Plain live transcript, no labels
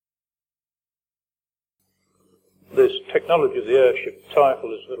this technology of the airship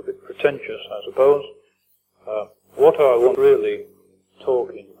title is a little bit pretentious, I suppose. What I want really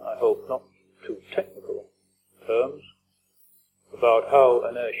talk in, I hope, not too technical terms, about how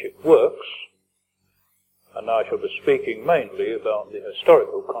an airship works, and I shall be speaking mainly about the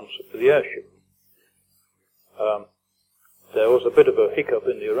historical concept of the airship. There was a bit of a hiccup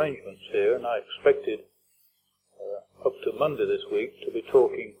in the arrangements here, and I expected up to Monday this week to be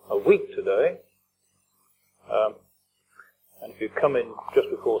talking a week today. And if you come in just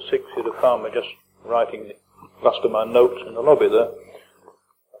before 6, you'd have found me just writing the last of my notes in the lobby there.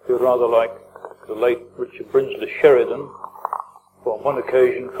 I feel rather like the late Richard Brinsley Sheridan, who on one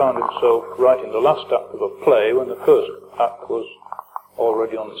occasion found himself writing the last act of a play when the first act was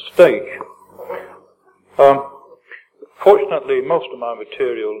already on the stage. Fortunately, most of my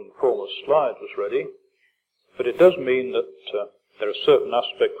material in the form of slides was ready, but it does mean that there are certain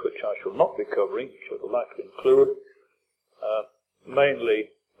aspects which I shall not be covering, which I would like to include, mainly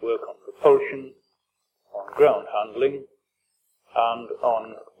work on propulsion, on ground handling, and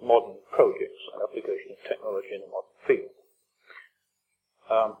on modern projects and application of technology in the modern field.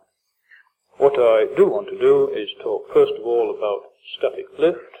 What I do want to do is talk first of all about static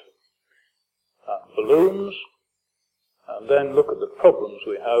lift and balloons, and then look at the problems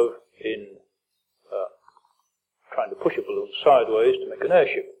we have in trying to push a balloon sideways to make an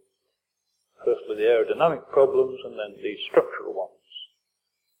airship. Firstly, the aerodynamic problems, and then the structural ones.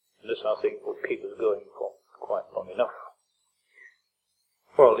 And this, I think, will keep us going for quite long enough.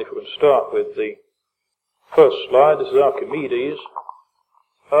 Well, if we can start with the first slide, this is Archimedes.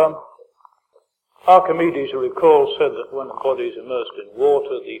 Archimedes, you recall, said that when a body is immersed in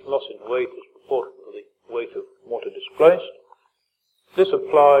water, the loss in weight is proportional to the weight of water displaced. This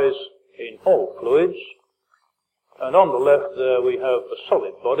applies in all fluids. And on the left there we have a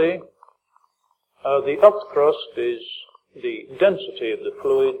solid body. The upthrust is the density of the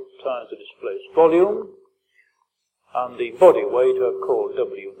fluid times the displaced volume, and the body weight I've called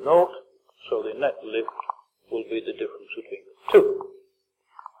W0, so the net lift will be the difference between the two.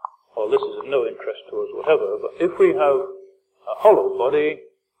 Well, this is of no interest to us whatever, but if we have a hollow body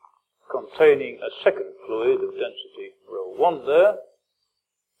containing a second fluid of density ρ1 there,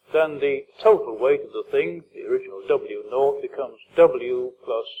 then the total weight of the thing, the original W0, becomes W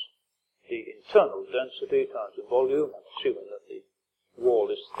plus the internal density times the volume, assuming that the wall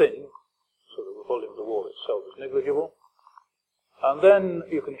is thin, so that the volume of the wall itself is negligible. And then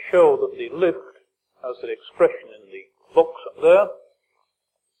you can show that the lift has the expression in the box up there.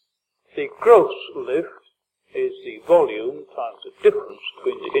 The gross lift is the volume times the difference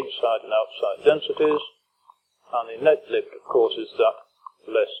between the inside and outside densities, and the net lift, of course, is that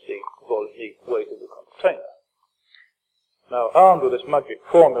less the weight of the container. Now, armed with this magic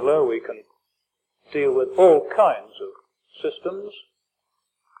formula, we can deal with all kinds of systems.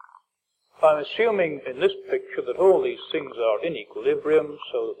 I'm assuming in this picture that all these things are in equilibrium,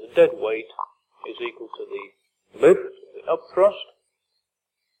 so that the dead weight is equal to the lift, the upthrust.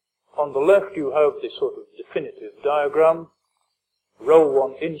 On the left you have the sort of definitive diagram,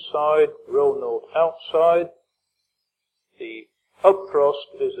 ρ1 inside, ρ0 outside. The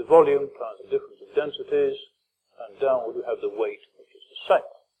upthrust is the volume times the difference of densities, and downward we have the weight, which is the same.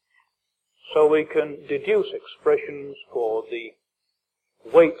 So we can deduce expressions for the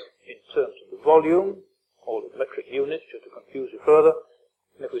weight in terms of the volume, or the metric units, just to confuse you further.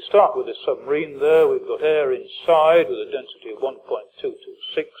 And if we start with the submarine there, we've got air inside with a density of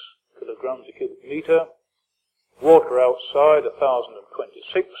 1.226 kilograms a cubic meter, water outside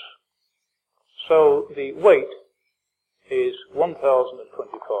 1,026. So the weight is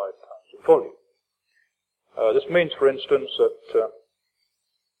 1,025 pounds of volume. This means, for instance, that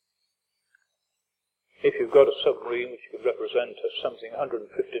if you've got a submarine which you could represent as something 150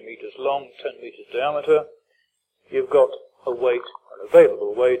 meters long, 10 meters diameter, you've got a weight, an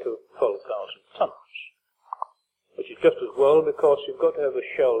available weight of 12,000 tons, which is just as well because you've got to have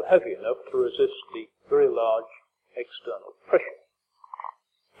a shell heavy enough to resist the very large external pressure.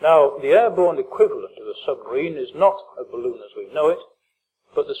 Now, the airborne equivalent of a submarine is not a balloon as we know it,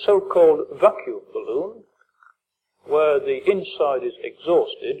 but the so-called vacuum balloon, where the inside is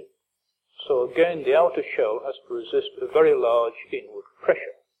exhausted, so again the outer shell has to resist a very large inward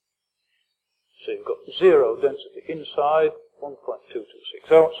pressure. So you've got 0 density inside,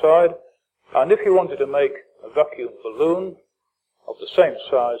 1.226 outside, and if you wanted to make a vacuum balloon of the same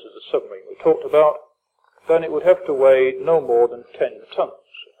size as the submarine we talked about, then it would have to weigh no more than 10 tons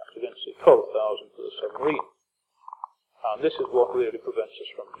against the 12,000 for the submarine. And this is what really prevents us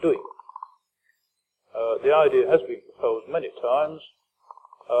from doing it. The idea has been proposed many times,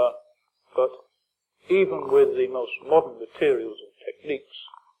 but even with the most modern materials and techniques,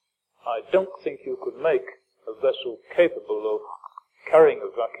 I don't think you could make a vessel capable of carrying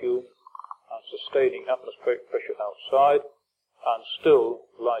a vacuum and sustaining atmospheric pressure outside and still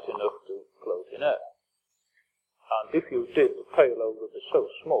light enough to float in air. And if you did, the payload would be so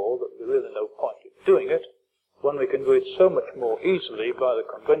small that there's really no point in doing it, when we can do it so much more easily by the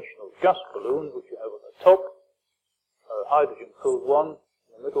conventional gas balloon, which you have on the top, a hydrogen-filled one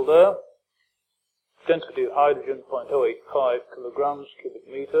in the middle there, density of hydrogen 0.085 kilograms cubic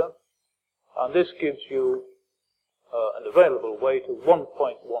meter, and this gives you an available weight of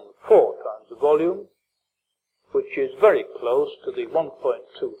 1.14 times the volume, which is very close to the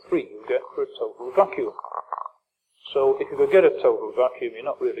 1.23 you get for a total vacuum. So if you could get a total vacuum, you're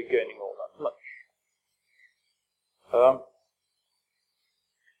not really gaining all that much.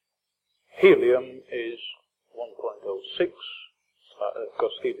 Helium is 1.06, of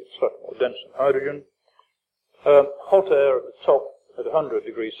course helium is slightly more dense than hydrogen. Hot air at the top at 100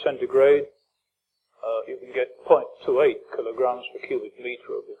 degrees centigrade, you can get 0.28 kilograms per cubic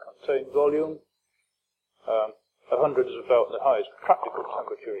meter of the contained volume. 100 is about the highest practical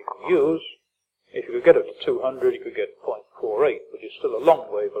temperature you can use. If you could get it to 200, you could get 0.48, which is still a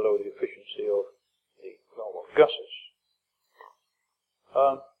long way below the efficiency of the normal gases.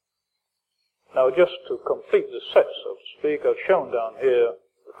 Now, just to complete the set, so to speak, I've shown down here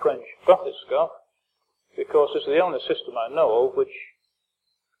the French bathyscaphe, because it's the only system I know of which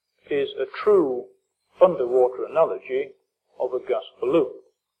is a true underwater analogy of a gas balloon.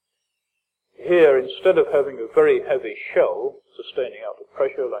 Here, instead of having a very heavy shell sustaining out of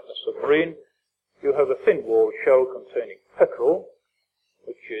pressure like the submarine, you have a thin-walled shell containing petrol,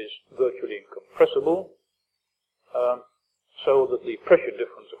 which is virtually incompressible, so that the pressure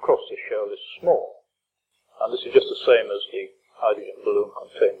difference across the shell is small. And this is just the same as the hydrogen balloon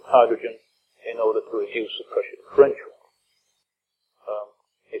containing hydrogen in order to reduce the pressure differential.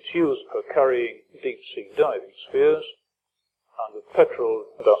 It's used for carrying deep-sea diving spheres, and with petrol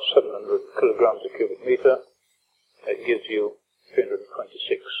about 700 kilograms a cubic meter, it gives you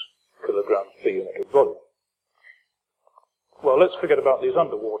 326 kilograms per unit of volume. Well, let's forget about these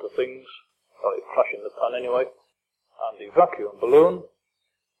underwater things, a flash in the pan anyway, and the vacuum balloon,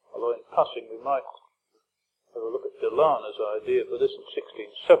 although in passing we might have a look at Delana's idea for this in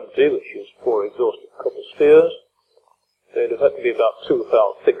 1670, which used 4 exhausted copper spheres. They'd have had to be about 2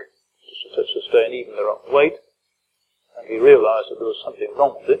 thou thick to sustain even their own weight, and he realized that there was something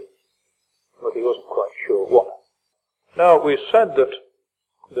wrong with it, but he wasn't quite sure what. Now, we said that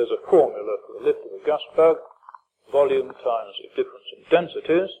there's a formula for the lift of a gas bag, volume times the difference in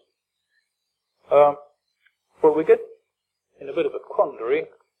densities. Well, we get in a bit of a quandary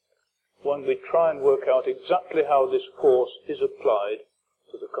when we try and work out exactly how this force is applied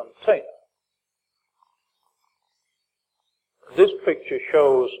to the container. This picture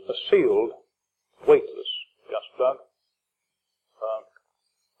shows a sealed, weightless gas bag,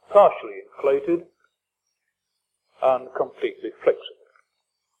 partially inflated and completely flexible.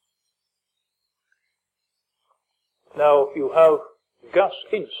 Now, you have gas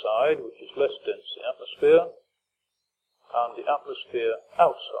inside, which is less dense than the atmosphere, and the atmosphere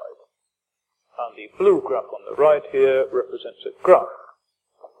outside. And the blue graph on the right here represents a graph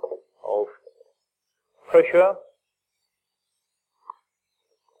of pressure.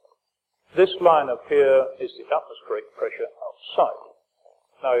 This line up here is the atmospheric pressure outside.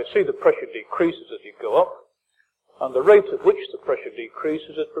 Now, you see the pressure decreases as you go up, and the rate at which the pressure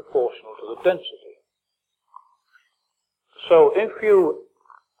decreases is proportional to the density. So if you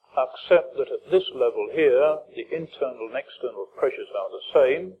accept that at this level here, the internal and external pressures are the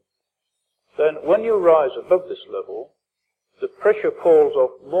same, then when you rise above this level, the pressure falls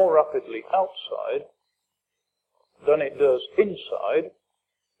off more rapidly outside than it does inside,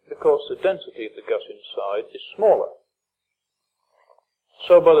 because the density of the gas inside is smaller.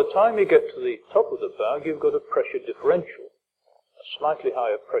 So by the time you get to the top of the bag, you've got a pressure differential, a slightly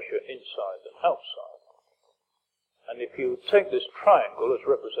higher pressure inside than outside. And if you take this triangle as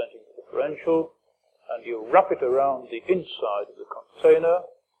representing the differential, and you wrap it around the inside of the container,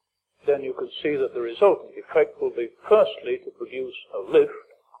 then you can see that the resultant effect will be firstly to produce a lift,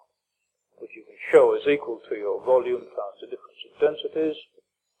 which you can show is equal to your volume times the difference in densities,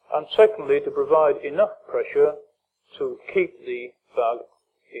 and secondly to provide enough pressure to keep the bag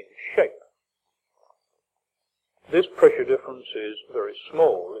in shape. This pressure difference is very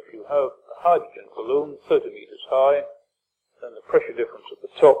small. If you have a hydrogen balloon 30 meters high, then the pressure difference at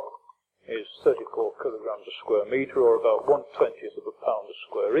the top is 34 kilograms a square meter, or about 1/20th of a pound a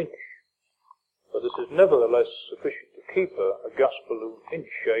square inch. But this is nevertheless sufficient to keep a gas balloon in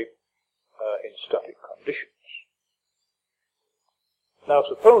shape in static conditions. Now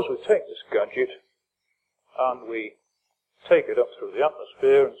suppose we take this gadget and we take it up through the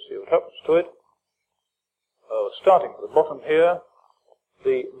atmosphere and see what happens to it. Starting at the bottom here,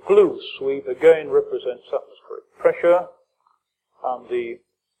 the blue sweep again represents atmospheric pressure, and the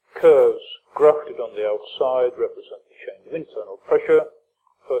curves grafted on the outside represent the change of internal pressure.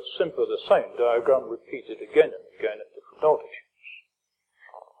 So it's simply the same diagram repeated again and again at different altitudes.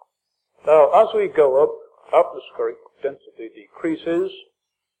 Now, as we go up, atmospheric density decreases,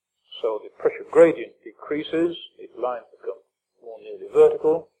 so the pressure gradient decreases, these lines become more nearly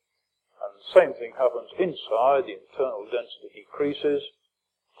vertical, and the same thing happens inside, the internal density decreases,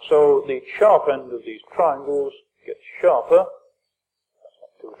 so the sharp end of these triangles gets sharper. That's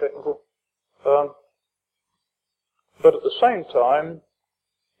not too technical. But at the same time,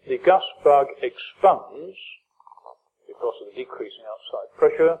 the gas bag expands because of the decreasing outside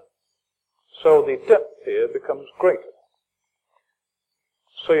pressure, so the depth here becomes greater.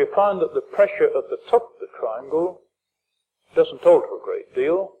 So you find that the pressure at the top of the triangle doesn't alter a great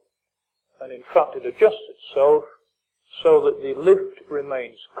deal, and in fact it adjusts itself so that the lift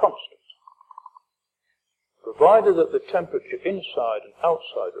remains constant. Provided that the temperature inside and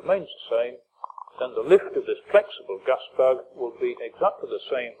outside remains the same, then the lift of this flexible gas bag will be exactly the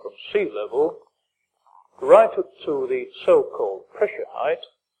same from sea level right up to the so-called pressure height,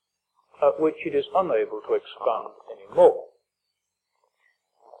 at which it is unable to expand anymore.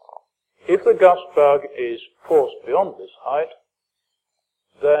 If the gas bag is forced beyond this height,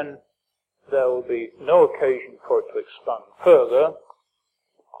 then there will be no occasion for it to expand further,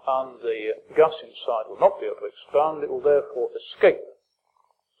 and the gas inside will not be able to expand. It will therefore escape.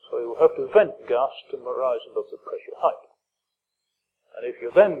 So you will have to vent gas to rise above the pressure height. And if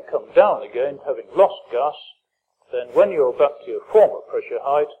you then come down again, having lost gas, then when you're back to your former pressure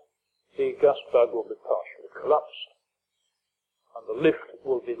height, the gas bag will be partially collapsed, and the lift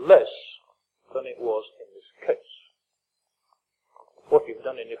will be less than it was in this case. What you've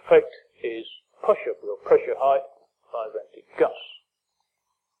done in effect is push up your pressure height by venting gas.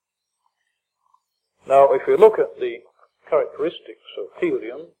 Now, if you look at the characteristics of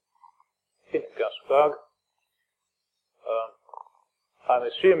helium in a gas bag, I'm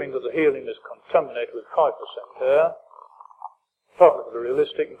assuming that the helium is contaminated with 5% air, partly to be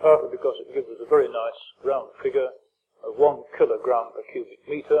realistic and partly because it gives us a very nice round figure of 1 kilogram per cubic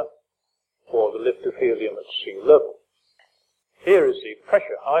meter for the lift of helium at sea level. Here is the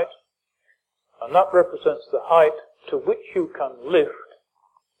pressure height, and that represents the height to which you can lift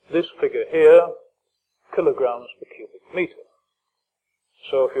this figure here, kilograms per cubic meter.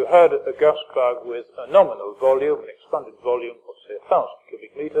 So if you had a gas bag with a nominal volume, an expanded volume of say 1,000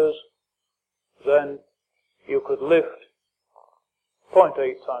 cubic meters, then you could lift 0.8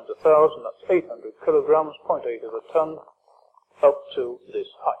 times 1,000, that's 800 kilograms, 0.8 of a ton, up to this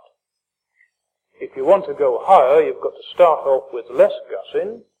height. If you want to go higher, you've got to start off with less gas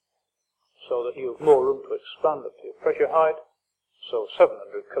in, so that you have more room to expand up to your pressure height. So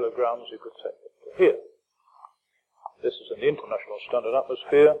 700 kilograms you could take up to here. This is in the international standard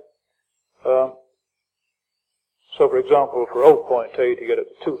atmosphere. So for example, for 0.8 you get up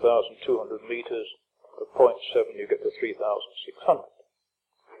to 2,200 meters, for 0.7 you get to 3,600.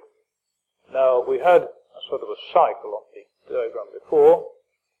 Now we had a sort of a cycle on the diagram before.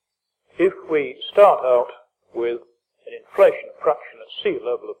 If we start out with an inflation fraction at sea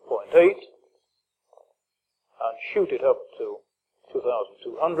level of 0.8 and shoot it up to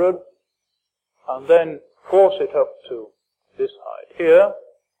 2,200 and then force it up to this height here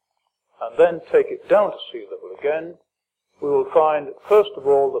and then take it down to sea level again, we will find first of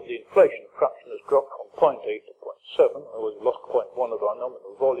all that the inflation fraction has dropped from 0.8 to 0.7, in other words we've lost 0.1 of our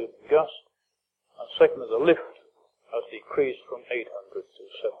nominal volume in gas, and secondly the lift has decreased from 800 to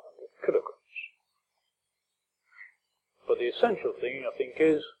 700 kilograms. But the essential thing, I think,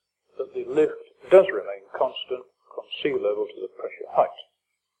 is that the lift does remain constant from sea level to the pressure height.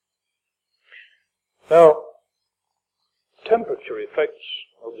 Now, temperature effects,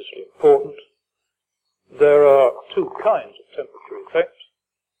 obviously important. There are two kinds of temperature effects.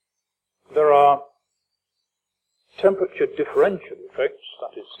 There are temperature differential effects,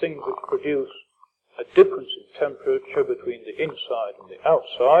 that is, things which produce a difference in temperature between the inside and the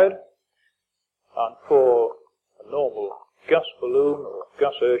outside. And for a normal gas balloon or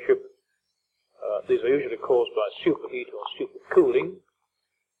gas airship, these are usually caused by superheat or supercooling.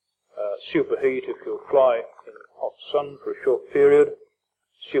 Superheat if you fly in hot sun for a short period,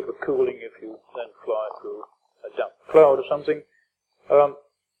 supercooling if you then fly through a damp cloud or something.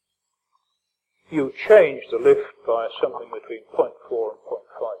 You change the lift by something between 0.4 and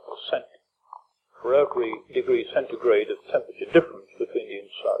 0.5%. for every degree centigrade of temperature difference between the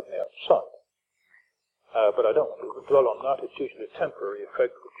inside and the outside. But I don't want to dwell on that. It's usually a temporary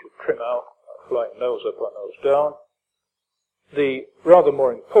effect which you trim out, flying nose up or nose down. The rather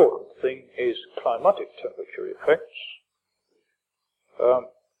more important thing is climatic temperature effects.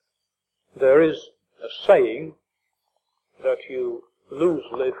 There is a saying that you lose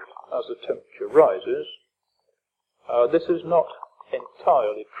lift as the temperature rises. This is not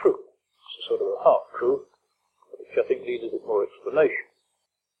entirely true. It's a sort of a half-truth, which I think needs a bit more explanation.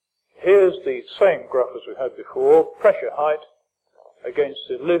 Here's the same graph as we had before, pressure height against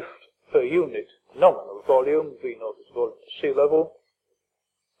the lift per unit nominal volume, V naught is volume to sea level.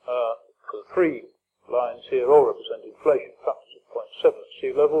 The three lines here all represent inflation factors of 0.7 at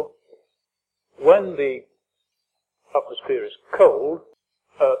sea level. When the atmosphere is cold,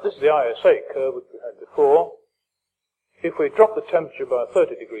 this is the ISA curve which we had before. If we drop the temperature by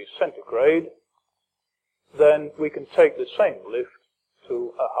 30 degrees centigrade, then we can take the same lift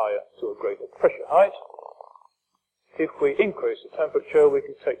to a greater pressure height. If we increase the temperature, we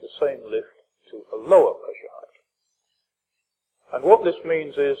can take the same lift to a lower pressure height. And what this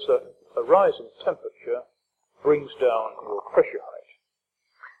means is that a rise in temperature brings down your pressure height.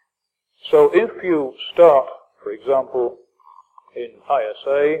 So if you start, for example, in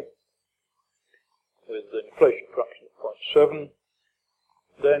ISA with the inflation fraction of 0.7,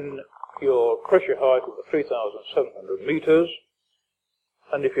 then your pressure height will be 3,700 meters.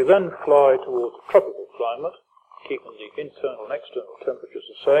 And if you then fly towards a tropical climate, keeping the internal and external temperatures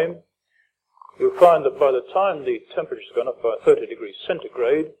the same, you'll find that by the time the temperature's gone up by 30 degrees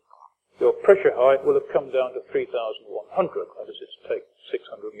centigrade, your pressure height will have come down to 3,100, that is, it's taken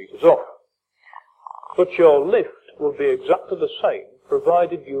 600 meters off. But your lift will be exactly the same,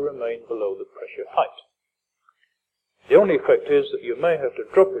 provided you remain below the pressure height. The only effect is that you may have to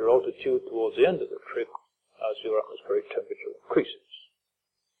drop your altitude towards the end of the trip as your atmospheric temperature increases.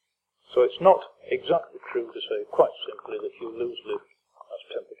 So it's not exactly true to say quite simply that you lose lift as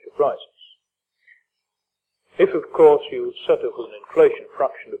temperature rises. If, of course, you set up with an inflation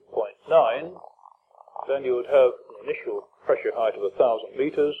fraction of 0.9, then you would have an initial pressure height of 1,000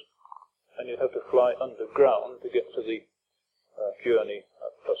 meters, and you'd have to fly underground to get to the journey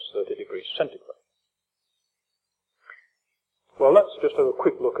at plus 30 degrees centigrade. Well, let's just have a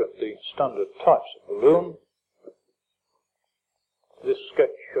quick look at the standard types of balloon. This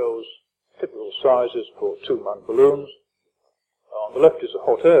sketch shows typical sizes for two-man balloons. On the left is a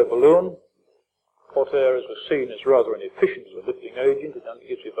hot air balloon. Hot air, as was seen, is rather inefficient as a lifting agent. It only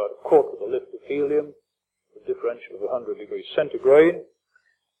gives you about a quarter of the lift of helium, with a differential of 100 degrees centigrade.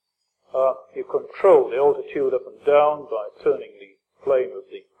 You control the altitude up and down by turning the flame of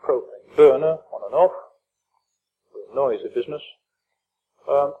the propane burner on and off. A noisy business.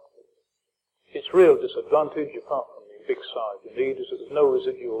 Its real disadvantage, apart from the big size you need, is that there's no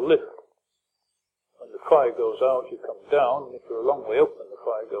residual lift. When the fire goes out, you come down, and if you're a long way up when the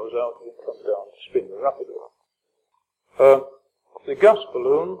fire goes out, you come down and spin rapidly. The gas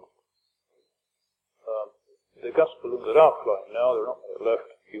balloon that are flying now, there are not many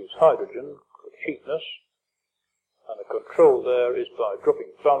left, use hydrogen for cheapness, and the control there is by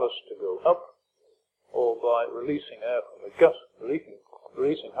dropping ballast to go up, or by releasing air from the gas,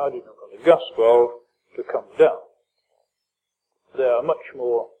 releasing hydrogen from the gas valve to come down. They are much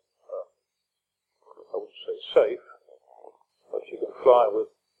more, I wouldn't say safe, but you can fly with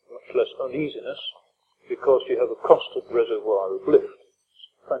much less uneasiness because you have a constant reservoir of lift.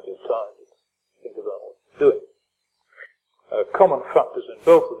 It's plenty of time to think about what you're doing. Common factors in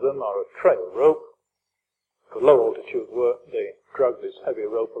both of them are a trail rope. For low altitude work, they drag this heavy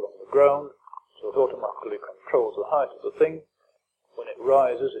rope along the ground, so it automatically controls the height of the thing. When it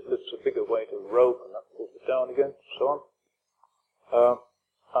rises, it lifts a bigger weight of rope, and that pulls it down again, and so on.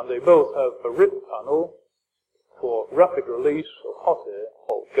 And they both have a rip panel for rapid release of hot air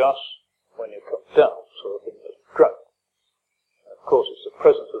or gas when you come down, so the thing doesn't drag. And of course, it's the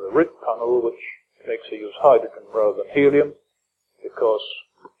presence of the rip panel which makes you use hydrogen rather than helium, because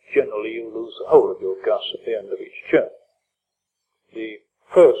generally you lose the whole of your gas at the end of each journey. The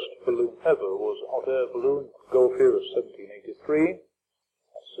first balloon ever was a hot air balloon, Gulf year of 1783.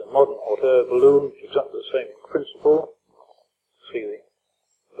 It's a modern hot air balloon, exactly the same in principle. See the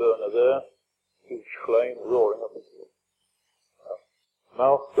burner there, huge flame roaring up into the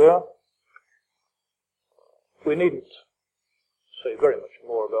mouth there. We needn't say very much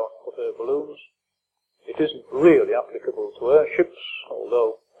more about hot air balloons. It isn't really applicable to airships,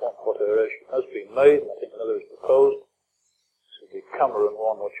 although one hot air airship has been made, and I think another is proposed. This is the Cameron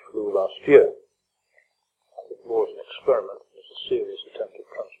one which flew last year. I think more as an experiment than as a serious attempt at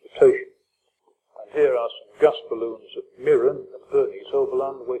transportation. And gas balloons at Mirren, the Bernese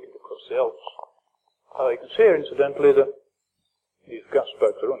Oberland, waiting to cross the Alps. You can see here, incidentally, that these gas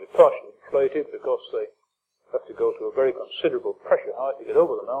bags are only partially inflated because they have to go to a very considerable pressure height to get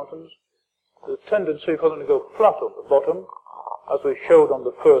over the mountains. There's a tendency for them to go flat on the bottom, as we showed on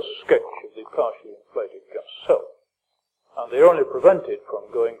the first sketch of the partially inflated gas cell. And they're only prevented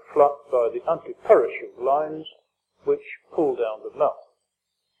from going flat by the anti-parachute lines which pull down the mouth.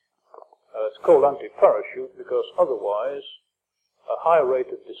 It's called anti-parachute because otherwise a high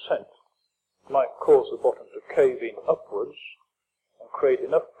rate of descent might cause the bottom to cave in upwards and create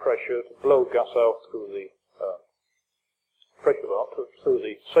enough pressure to blow gas out through the pressure valve, through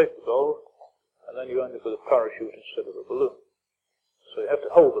the safety valve, and then you end up with a parachute instead of a balloon. So you have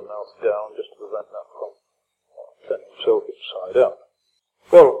to hold the mouth down just to prevent that from turning itself inside out.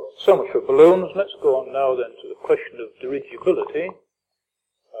 Well, so much for balloons. Let's go on now then to the question of dirigibility.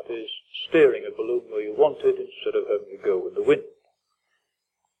 That is, steering a balloon where you want it instead of having to go with the wind.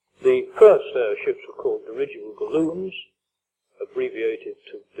 The first airships were called dirigible balloons, abbreviated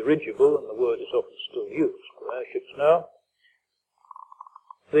to dirigible, and the word is often still used for airships now.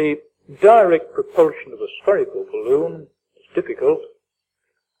 The direct propulsion of a spherical balloon is difficult,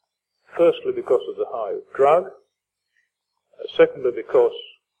 firstly because of the high drag, secondly because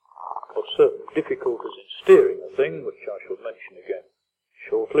of certain difficulties in steering a thing, which I shall mention again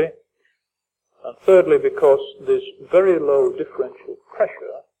shortly, and thirdly because this very low differential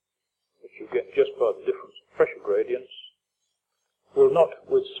pressure, which you get just by the difference in pressure gradients, will not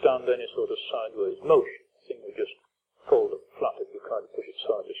withstand any sort of sideways motion. The thing will just fold up flat if you try to push it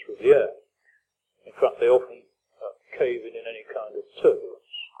sideways through the air. In fact, they often cave in any kind of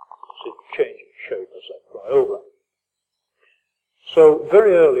turbulence. You see the change in shape as they fly over. So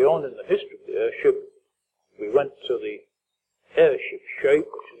very early on in the history of the airship, we went to the airship shape,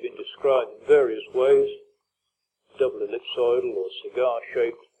 which has been described in various ways, double ellipsoidal or cigar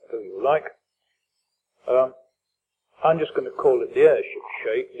shaped, whatever you like. I'm just going to call it the airship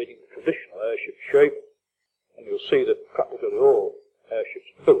shape, meaning the traditional airship shape, and you'll see that practically all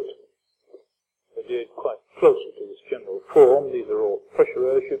airships built adhered quite closely to this general form. These are all pressure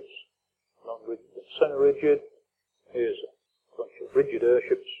airships, non-rigid and semi-rigid. Here's a bunch of rigid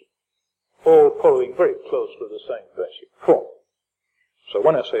airships, all following very closely the same basic form. So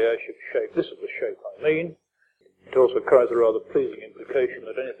when I say airship shape, this is the shape I mean. It also carries a rather pleasing implication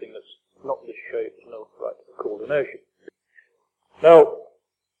that anything that's not this shape is no right to be called an airship. Now,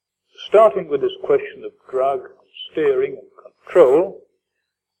 starting with this question of drag, steering and control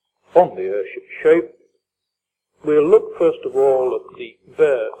on the airship shape, we'll look first of all at the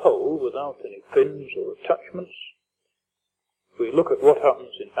bare hull without any fins or attachments. We look at what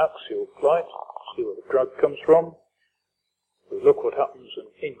happens in axial flight, see where the drag comes from. We look what happens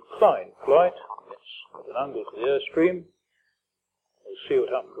in inclined flight, it's at an angle to the airstream. We'll see what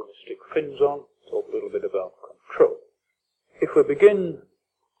happens when we stick fins on, talk a little bit about control. If we begin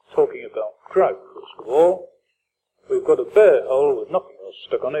talking about drag, first of all, we've got a bare hull with nothing else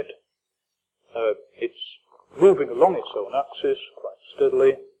stuck on it. It's moving along its own axis quite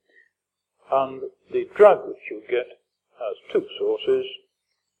steadily, and the drag which you get has two sources.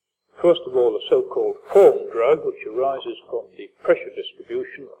 First of all, a so-called form drag, which arises from the pressure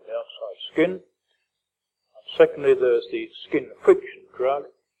distribution on the outside skin. And secondly, there's the skin friction drag,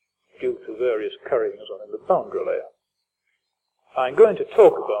 due to various carryings on in the boundary layer. I'm going to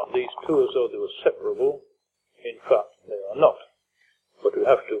talk about these two as though they were separable. In fact, they are not. But we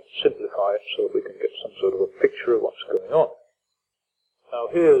have to simplify it so that we can get some sort of a picture of what's going on. Now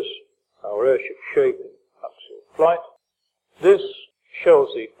here's our airship shape in axial flight. This shows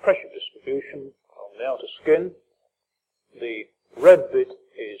the pressure distribution on the outer skin. The red bit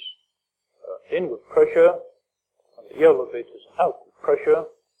is inward pressure, and the yellow bit is outward pressure.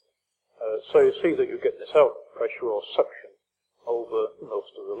 So you see that you get this outward pressure or suction over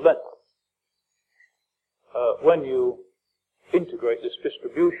most of the length. When you integrate this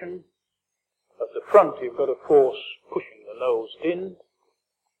distribution, at the front you've got a force pushing the nose in,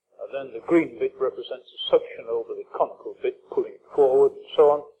 and then the green bit represents the suction over the conical bit, pulling it forward and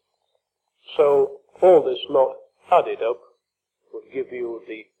so on. So all this lot added up would give you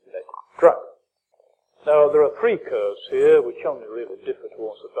the net drag. Now there are three curves here which only really differ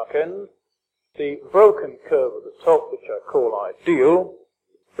towards the back end. The broken curve at the top, which I call ideal,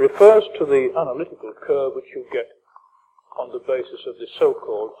 refers to the analytical curve which you get on the basis of the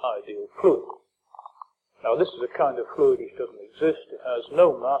so-called ideal fluid. Now this is a kind of fluid which doesn't exist. It has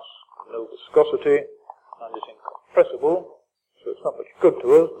no mass, no viscosity, and is incompressible, so it's not much good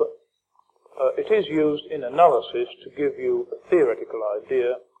to us, but it is used in analysis to give you a theoretical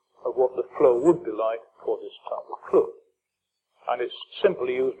idea of what the flow would be like for this type of fluid. And it's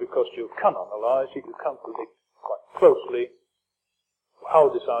simply used because you can analyze it, you can predict quite closely how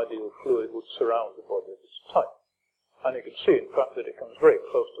this ideal fluid would surround the body of this type. And you can see, in fact, that it comes very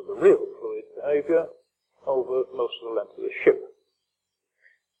close to the real fluid behavior over most of the length of the ship.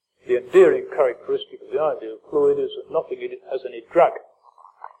 The endearing characteristic of the ideal fluid is that nothing in it has any drag.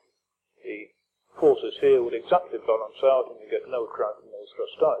 The forces here would exactly balance out and you get no drag and no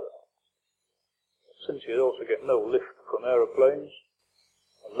thrust either. Since you also get no lift from aeroplanes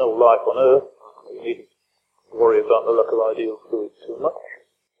and no life on Earth, you needn't worry about the lack of ideal fluid too much.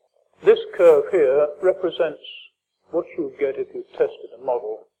 This curve here represents what you get if you tested a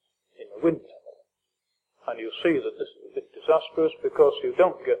model in a wind tunnel. And you see that this is a bit disastrous because you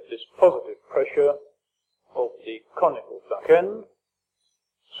don't get this positive pressure of the conical back end.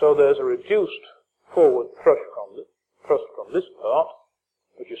 So there's a reduced forward thrust from this part,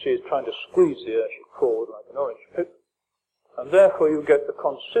 which you see is trying to squeeze the airship forward like an orange pip. And therefore you get a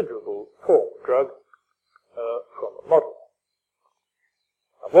considerable form drag from the model.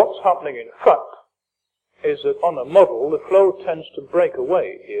 And what's happening in fact is that on a model the flow tends to break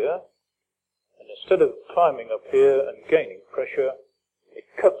away here. Instead of climbing up here and gaining pressure, it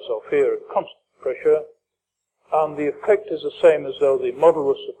cuts off here at constant pressure, and the effect is the same as though the model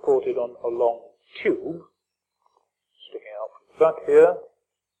was supported on a long tube, sticking out from the back here,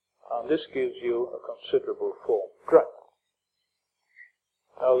 and this gives you a considerable form drag.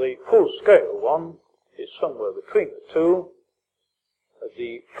 Now the full-scale one is somewhere between the two.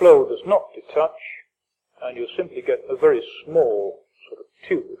 The flow does not detach, and you simply get a very small sort of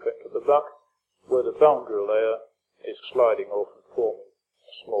tube effect at the back, where the boundary layer is sliding off and forming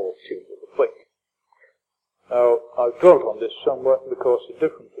a small tube of the flake. Now, I've dwelt on this somewhat because the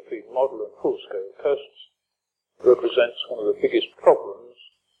difference between model and full-scale tests represents one of the biggest problems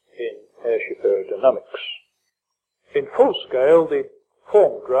in airship aerodynamics. In full-scale, the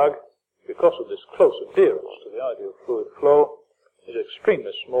form drag, because of this close adherence to the ideal fluid flow, is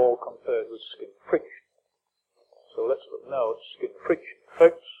extremely small compared with skin friction. So let's look now at skin friction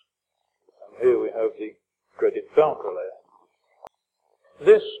effects. Here we have the dreaded boundary layer.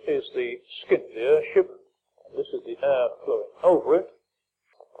 This is the skin of the airship, and this is the air flowing over it.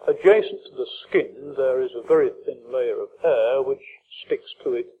 Adjacent to the skin there is a very thin layer of air which sticks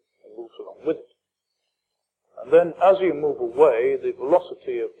to it and moves along with it. And then as you move away, the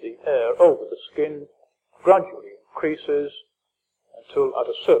velocity of the air over the skin gradually increases until at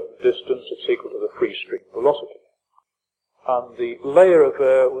a certain distance it's equal to the free stream velocity. And the layer of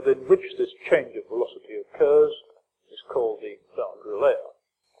air within which this change of velocity occurs is called the boundary layer.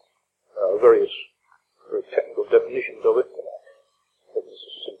 There are various very technical definitions of it, but this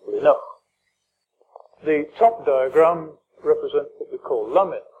is simple enough. The top diagram represents what we call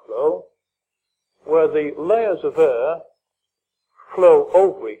laminar flow, where the layers of air flow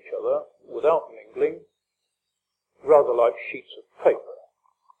over each other without mingling, rather like sheets of paper.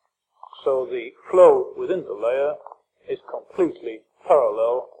 So the flow within the layer is completely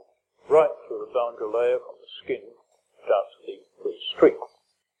parallel right through the boundary layer from the skin down to the free stream.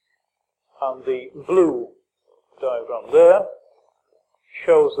 And the blue diagram there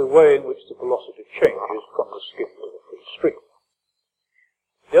shows the way in which the velocity changes from the skin to the free stream.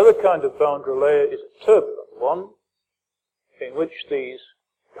 The other kind of boundary layer is a turbulent one, in which these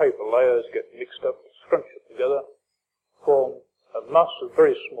paper layers get mixed up, scrunched up together, form a mass of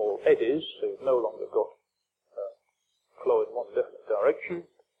very small eddies, so you've no longer got flow in one definite direction,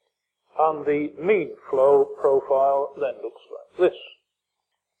 and the mean flow profile then looks like this.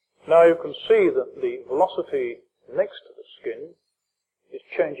 Now you can see that the velocity next to the skin is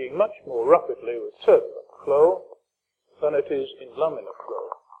changing much more rapidly with turbulent flow than it is in laminar flow.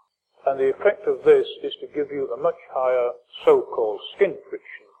 And the effect of this is to give you a much higher so-called skin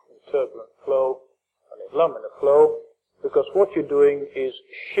friction in turbulent flow than in laminar flow, because what you're doing is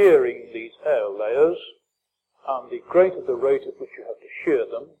shearing these air layers, and the greater the rate at which you have to shear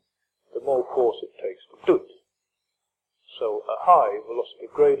them, the more force it takes to do it. So a high velocity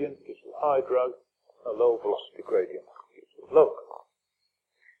gradient gives you high drag, a low velocity gradient gives you low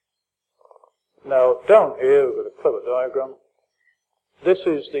drag. Now down here we've got a clever diagram. This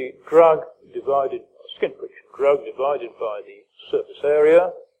is the drag divided, skin friction drag divided by the surface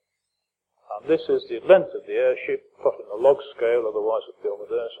area, and this is the length of the airship plotted on a log scale, otherwise it'll be over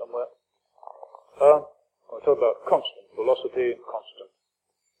there somewhere. We talk about constant velocity, constant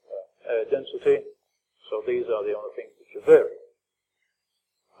air density, so these are the only things which are varying.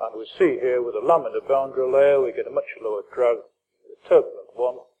 And we see here with a laminar boundary layer we get a much lower drag than the turbulent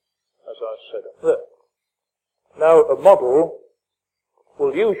one, as I said up there. Now a model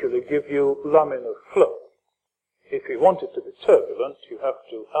will usually give you laminar flow. If you want it to be turbulent, you have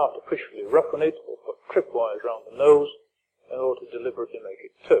to artificially roughen it or put tripwires around the nose in order to deliberately make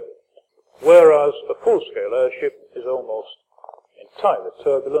it turbulent. Whereas a full-scale airship is almost entirely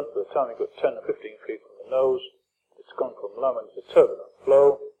turbulent. By the time you get 10 or 15 feet from the nose, it's gone from laminar to turbulent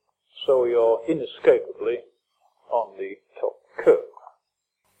flow, so you're inescapably on the top curve.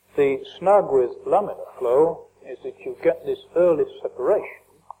 The snag with laminar flow is that you get this early separation,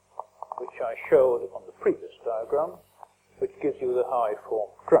 which I showed on the previous diagram, which gives you the high form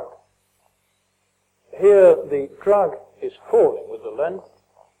drag. Here the drag is falling with the length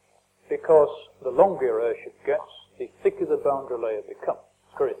because the longer your airship gets, the thicker the boundary layer becomes.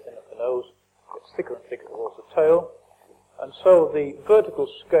 It's very thin at the nose, gets thicker and thicker towards the tail, and so the vertical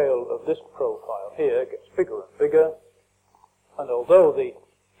scale of this profile here gets bigger and bigger, and although the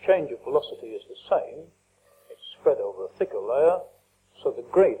change of velocity is the same, it's spread over a thicker layer, so the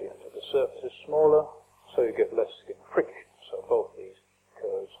gradient of the surface is smaller, so you get less skin friction. So both these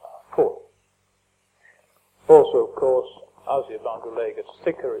curves are falling. Also, of course, as your boundary layer gets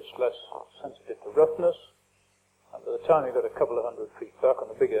thicker, it's less sensitive to roughness, and by the time you get a couple of 100 feet back on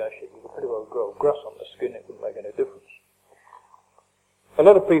a big airship, you can pretty well grow grass on the skin. It wouldn't make any difference. A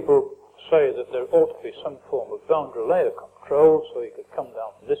lot of people say that there ought to be some form of boundary layer control, so you could come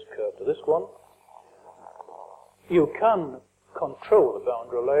down from this curve to this one. You can control the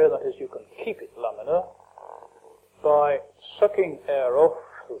boundary layer, that is, you can keep it laminar by sucking air off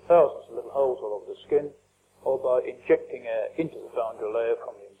through thousands of little holes all over the skin, or by injecting air into the boundary layer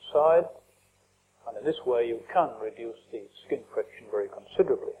from the inside, and in this way you can reduce the skin friction very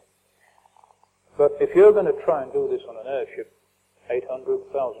considerably. But if you're going to try and do this on an airship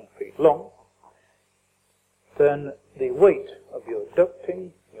 800,000 feet long, then the weight of your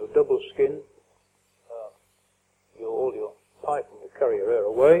ducting, your double skin, all your piping to carry your air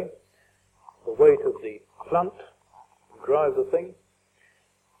away, the weight of the plant to drive the thing,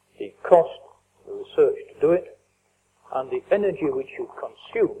 the cost, the research to do it, and the energy which you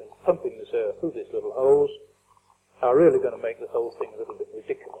consume in pumping this air through these little holes are really going to make the whole thing a little bit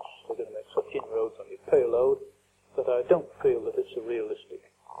ridiculous. They're going to make such inroads on your payload that I don't feel that it's a realistic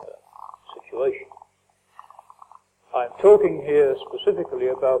situation. I'm talking here specifically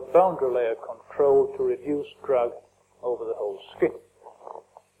about boundary layer control to reduce drag over the whole skin.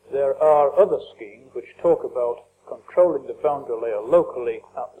 There are other schemes which talk about controlling the boundary layer locally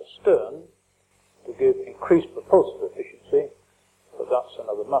at the stern to give increased propulsive efficiency, but that's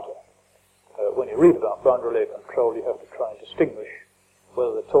another matter. When you read about boundary layer control, you have to try and distinguish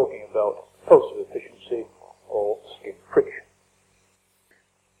whether they're talking about propulsive efficiency or skin friction.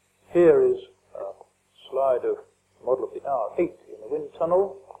 Here is a slide of a model of the R-80 in the wind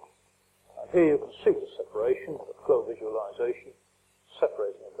tunnel. And here you can see the separation, the flow visualization,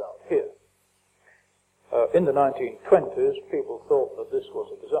 separating about here. In the 1920s, people thought that this was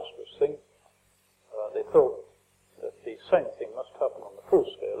a disastrous thing. They thought that the same thing must happen on the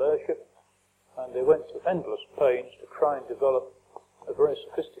full-scale airship, and they went to endless pains to try and develop a very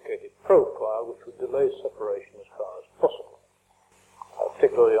sophisticated profile which would delay separation as far as possible,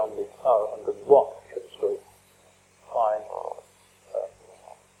 particularly on the R101, which has a very fine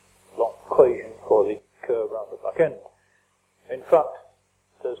long equation for the curve around the back end. In fact,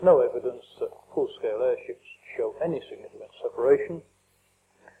 there's no evidence that full-scale airships show any significant separation,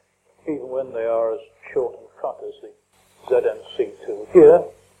 even when they are as short and fat as the ZMC2 here,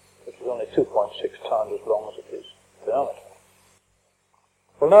 which is only 2.6 times as long as it is diameter.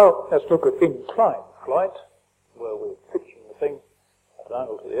 Well, now let's look at inclined flight, where we're pitching the thing at an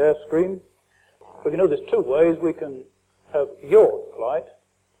angle to the airstream. We can do this two ways. We can have yawed flight,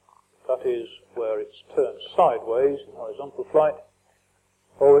 that is where it's turned sideways in horizontal flight,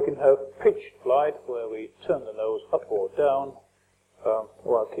 or we can have pitched flight, where we turn the nose up or down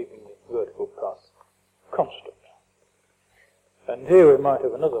while keeping the vertical path constant. And here we might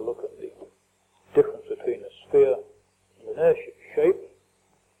have another look at the difference between a sphere and an airship shape.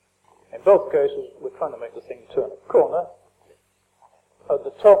 In both cases, we're trying to make the thing turn a corner. At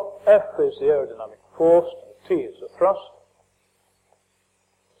the top, F is the aerodynamic force, and T is the thrust.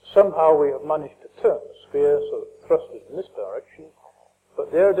 Somehow we have managed to turn the sphere so that the thrust is in this direction,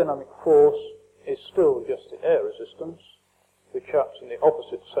 but the aerodynamic force is still just the air resistance, which acts in the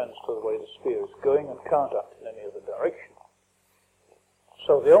opposite sense to the way the sphere is going and can't act in any other direction.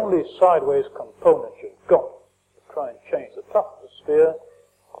 So the only sideways component you've got to try and change the path of the sphere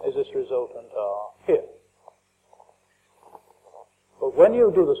is this resultant R here. But when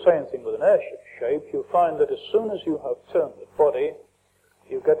you do the same thing with an airship shape, you find that as soon as you have turned the body,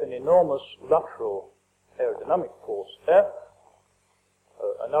 you get an enormous lateral aerodynamic force F,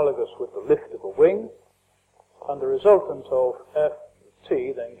 analogous with the lift of a wing, and the resultant of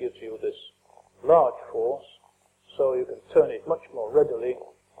Ft then gives you this large force, so you can turn it much more readily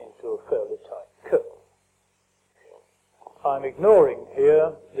into a fairly tight curve. I'm ignoring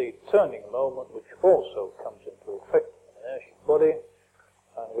here the turning moment, which also comes into effect in an airship body,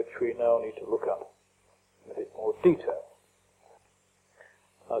 and which we now need to look at in a bit more detail.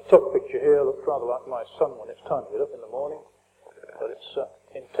 The top picture here looks rather like my son when it's time to get up in the morning, but it's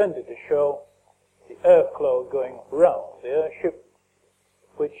intended to show the airflow going round the airship,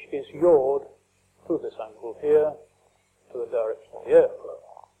 which is yawed through this angle here to the direction of the airflow.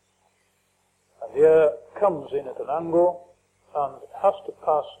 And the air comes in at an angle and has to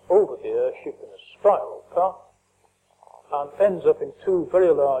pass over the airship in a spiral path and ends up in two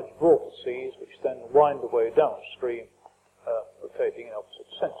very large vortices which then wind away downstream, rotating in opposite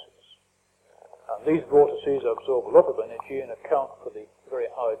senses. And these vortices absorb a lot of energy and account for the very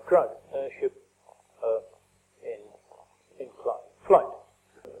high drag of the airship in flight.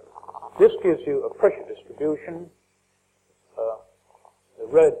 This gives you a pressure distribution. The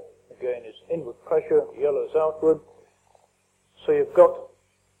red, again, is inward pressure, the yellow is outward. So you've got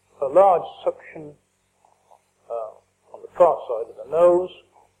a large suction on the far side of the nose,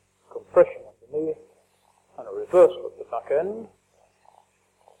 compression underneath, and a reversal at the back end.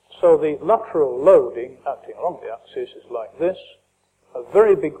 So the lateral loading acting along the axis is like this. A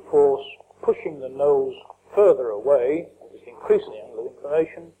very big force pushing the nose further away, increasing the angle of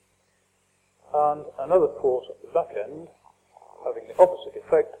inclination, and another force at the back end having the opposite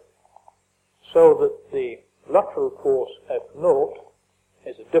effect, so that the lateral force F0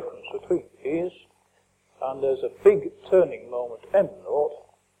 is a difference between these, and there's a big turning moment M0,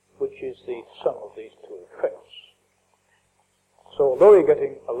 which is the sum of these two effects. So although you're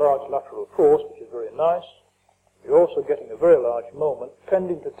getting a large lateral force, which is very nice, you're also getting a very large moment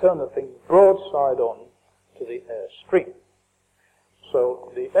tending to turn the thing broadside on to the air stream.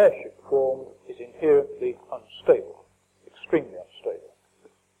 So the airship form is inherently unstable, extremely unstable.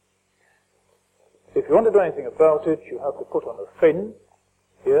 If you want to do anything about it, you have to put on a fin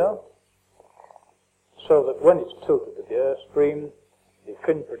here, so that when it's tilted to the airstream, the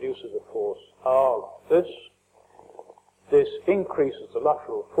fin produces a force R like this. This increases the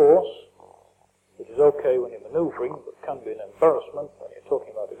lateral force, which is okay when you're maneuvering, but can be an embarrassment when you're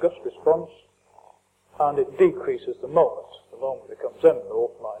talking about a gust response, and it decreases the moment. The moment becomes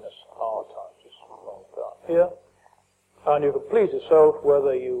M0 minus R times this moment down here. And you can please yourself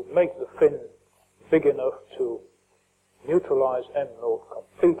whether you make the fin big enough to neutralize M0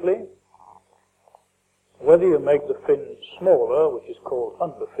 completely, whether you make the fin smaller, which is called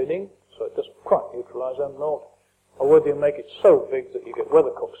underfinning, so it doesn't quite neutralize M0, or whether you make it so big that you get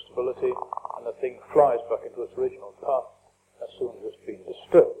weathercock stability and the thing flies back into its original path as soon as it's been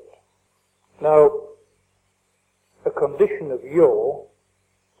disturbed. Now, a condition of yaw,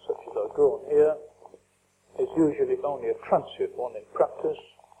 such as I've drawn here, is usually only a transient one in practice.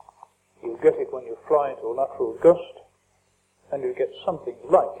 You get it when you fly into a lateral gust, and you get something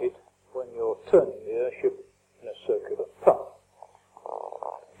like it when you're turning the airship in a circular path.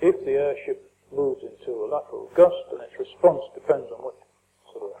 If the airship moves into a lateral gust, then its response depends on what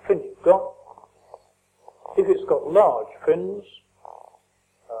sort of fin you've got. If it's got large fins,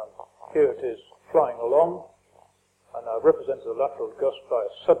 here it is flying along, and I've represented the lateral gust by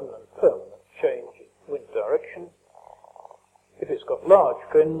a sudden and permanent change in wind direction. If it's got large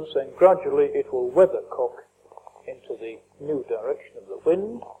fins, then gradually it will weathercock into the new direction of the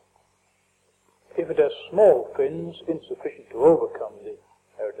wind. If it has small fins, insufficient to overcome the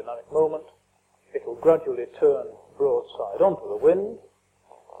aerodynamic moment, it will gradually turn broadside onto the wind.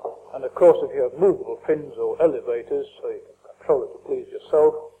 And of course, if you have movable fins or elevators, so you can control it to please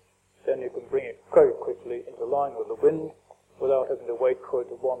yourself, then you can bring it very quickly into line with the wind without having to wait for it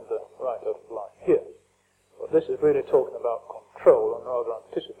to wander right out of line here. But this is really talking about control and rather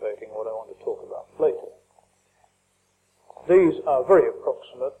anticipating what I want to talk about later. These are very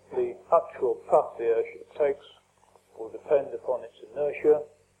approximate. The actual path the airship takes will depend upon its inertia,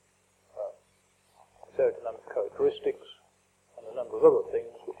 its aerodynamic characteristics, and a number of other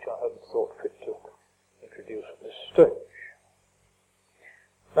things which I haven't thought fit to introduce at this stage.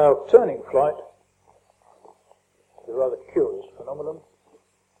 Now, turning flight is a rather curious phenomenon.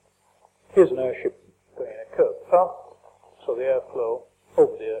 Here's an airship going in a curved path, so the airflow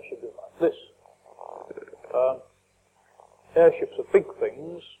over the airship is like this. Airships are big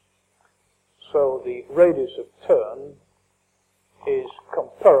things, so the radius of turn is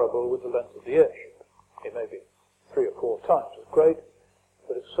comparable with the length of the airship. It may be 3 or 4 times as great,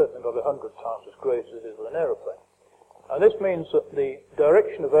 but it's certainly not 100 times as great as it is with an aeroplane. And this means that the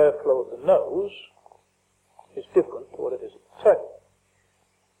direction of airflow at the nose is different to what it is at the tail.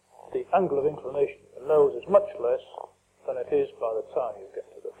 The angle of inclination of the nose is much less than it is by the time you get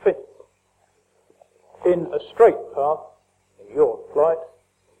to the fin. In a straight path, in yaw flight,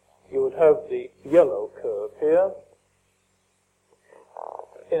 you would have the yellow curve here.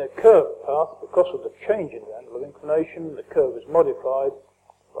 In a curved path, because of the change in the angle of inclination, the curve is modified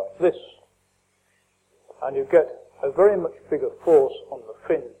like this. And you get a very much bigger force on the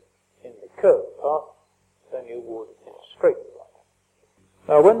fin in the curved path than you would in a straight flight.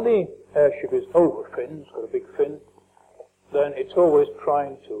 Now when the airship is over-finned, it's got a big fin, then it's always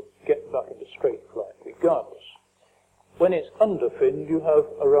trying to get back into straight flight regardless. When it's under-finned, you have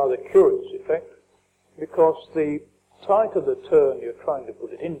a rather curious effect, because the tighter the turn you're trying to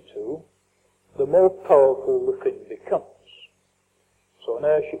put it into, the more powerful the fin becomes. So an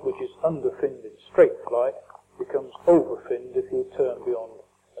airship which is under-finned in straight flight becomes over-finned if you turn beyond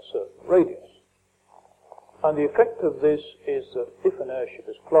a certain radius. And the effect of this is that if an airship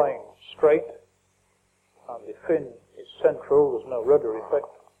is flying straight and the fin is central, there's no rudder effect,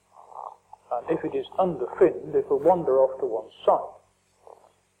 and if it is under-finned, it will wander off to one side.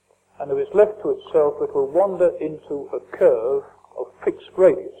 And if it's left to itself, it will wander into a curve of fixed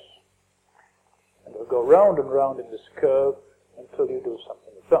radius. And it will go round and round in this curve until you do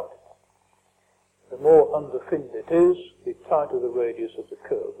something about it. The more under-finned it is, the tighter the radius of the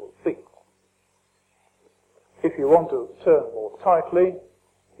curve will be. If you want to turn more tightly,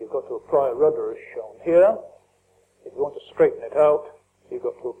 you've got to apply a rudder as shown here. If you want to straighten it out, you've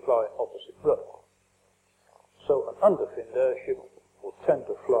got to apply opposite rudder. So an under-finned airship will tend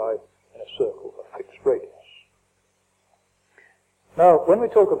to fly in a circle of fixed radius. Now, when we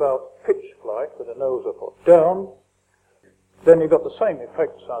talk about pitch flight with the nose up or down, then you've got the same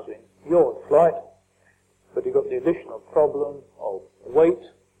effects as in yaw flight, but you've got the additional problem of weight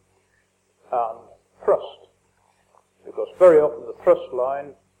and thrust. Because very often the thrust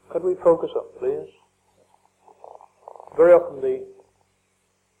line, could we focus up please? Very often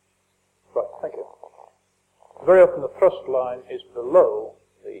the thrust line is below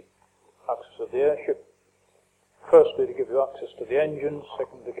the axis of the airship. Firstly, to give you access to the engine,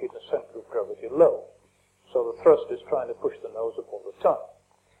 secondly, to keep the centre of gravity low. So the thrust is trying to push the nose up all the time.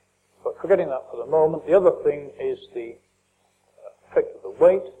 But forgetting that for the moment, the other thing is the effect of the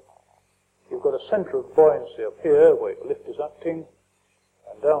weight. You've got a centre of buoyancy up here, where your lift is acting,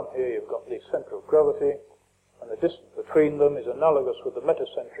 and down here you've got the centre of gravity, and the distance between them is analogous with the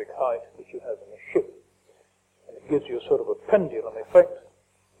metacentric height which you have in a ship. And it gives you a sort of a pendulum effect.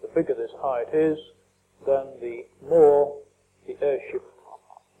 The bigger this height is, then the more the airship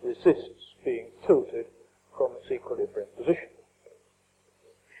resists being tilted from its equilibrium position.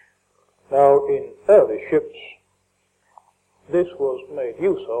 Now, in early ships, this was made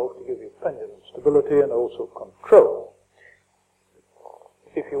use of to give you pendulum stability and also control.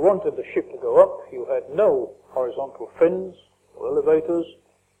 If you wanted the ship to go up, you had no horizontal fins or elevators.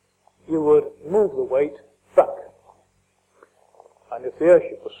 You would move the weight back. And if the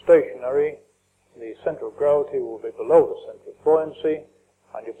airship was stationary, the centre of gravity will be below the centre of buoyancy,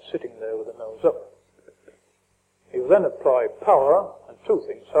 and you'll be sitting there with the nose up. You then apply power, and two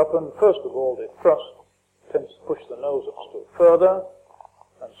things happen. First of all, the thrust tends to push the nose up still further,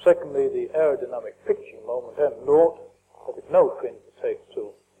 and secondly, the aerodynamic pitching moment, m0, having no fin to take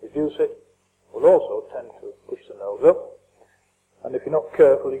to reduce it, will also tend to push the nose up. And if you're not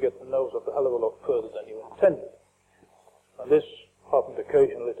careful, you get the nose up a hell of a lot further than you intended. And this happened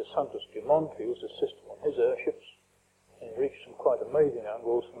occasionally to Santos Dumont, who used a system on his airships, and he reached some quite amazing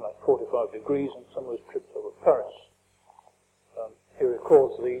angles, something like 45 degrees on some of his trips over Paris. He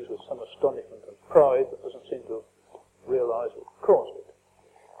records these with some astonishment and pride, but doesn't seem to realize what caused it.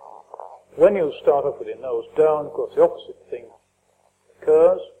 When you start off with your nose down, of course the opposite thing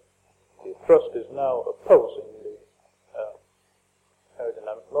occurs. The thrust is now opposing the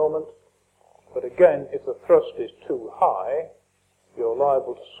aerodynamic moment, but again, if the thrust is too high, you're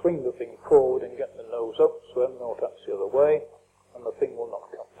liable to swing the thing forward and get the nose up, so m0 acts the other way, and the thing will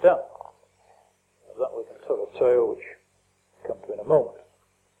not come down. Of that we can tell a tale which we'll come to in a moment.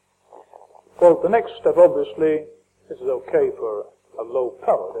 Well, the next step, obviously, this is okay for a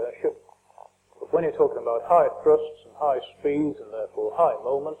low-powered airship, but when you're talking about high thrusts and high speeds, and therefore high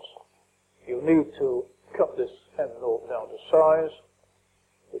moments, you need to cut this m0 down to size,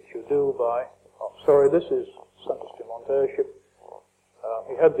 which you do by, this is Santos Dumont airship.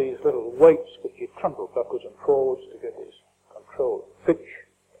 He had these little weights which he trundled backwards and forwards to get his control of pitch.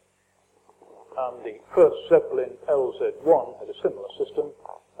 And the first Zeppelin LZ-1 had a similar system,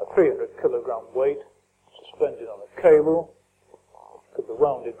 a 300 kilogram weight suspended on a cable. It could be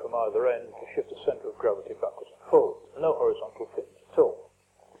wound in from either end to shift the centre of gravity backwards and forwards. No horizontal fins at all.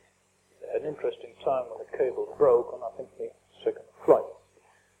 They had an interesting time when the cable broke on, I think, the second flight.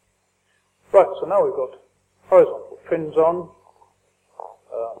 Right, so now we've got horizontal fins on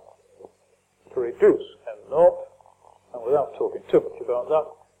to reduce M0, and without talking too much about that,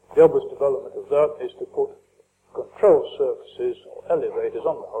 the obvious development of that is to put control surfaces or elevators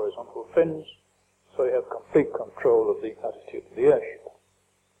on the horizontal fins, so you have complete control of the attitude of the airship.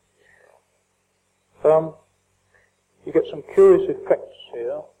 You get some curious effects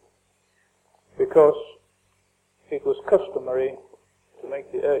here, because it was customary to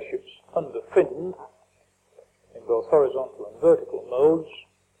make the airships underfinned in both horizontal and vertical modes.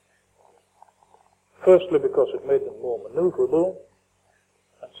 Firstly, because it made them more maneuverable,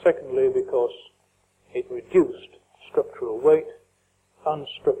 and secondly, because it reduced structural weight and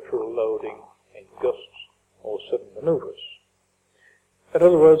structural loading in gusts or sudden maneuvers. In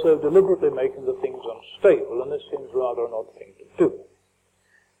other words, they're deliberately making the things unstable, and this seems rather an odd thing to do.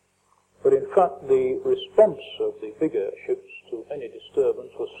 But in fact, the response of the big airships to any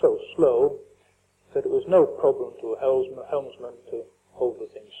disturbance was so slow that it was no problem to a helmsman to hold the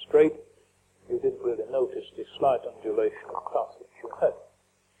thing straight. You didn't really notice the slight undulation of path which you had.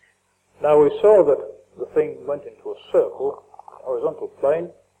 Now we saw that the thing went into a circle, a horizontal plane.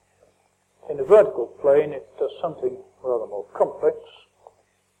 In a vertical plane, it does something rather more complex.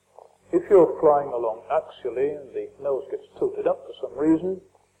 If you're flying along axially and the nose gets tilted up for some reason,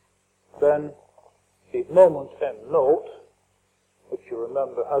 then the moment M0, which you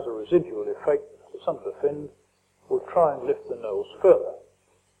remember has a residual effect to some of the fin, will try and lift the nose further.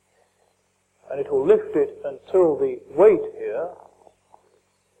 And it will lift it until the weight here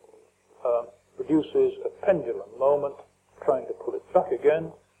produces a pendulum moment trying to pull it back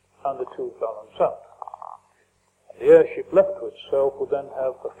again, and the two balance out. And the airship left to itself will then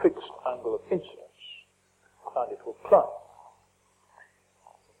have a fixed angle of incidence, and it will climb.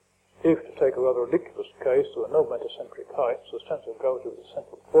 If, to take a rather ridiculous case, there were no metacentric heights, the centre of gravity with the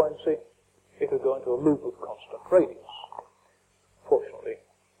central buoyancy, it would go into a loop of constant radius. Fortunately,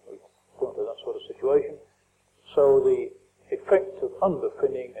 we don't have that sort of situation. So the effect of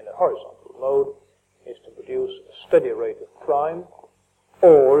underfinning in a horizontal mode is to produce a steady rate of climb,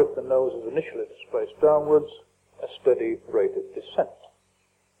 or if the nose is initially displaced downwards, a steady rate of descent.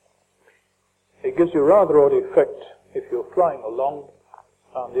 It gives you a rather odd effect if you're flying along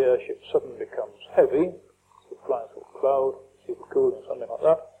and the airship suddenly becomes heavy, you're flying through a cloud, super cool and something like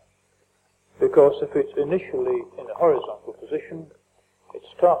that, because if it's initially in a horizontal position, it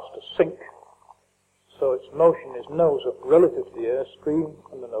starts to sink, so its motion is nose up relative to the airstream,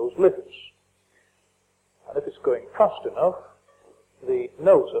 and the nose lifts. And if it's going fast enough, the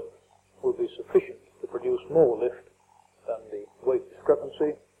nose up will be sufficient to produce more lift than the weight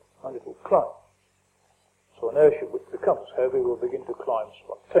discrepancy, and it will climb. So an airship which becomes heavy will begin to climb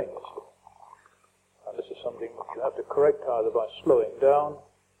spontaneously. And this is something which you have to correct either by slowing down,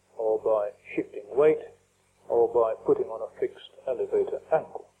 or by shifting weight, or by putting on a fixed elevator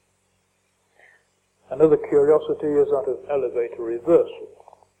angle. Another curiosity is that of elevator reversal.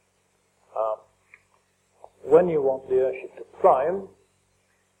 When you want the airship to climb,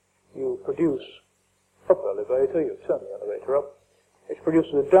 you produce up elevator, you turn the elevator up, it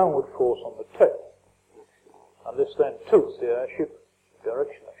produces a downward force on the tail. And this then tilts the airship, the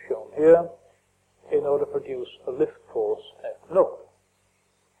direction as shown here, in order to produce a lift force F0.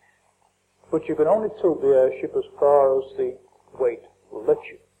 But you can only tilt the airship as far as the weight will let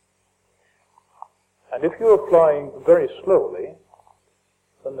you. And if you are flying very slowly,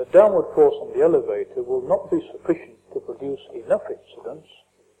 then the downward force on the elevator will not be sufficient to produce enough incidence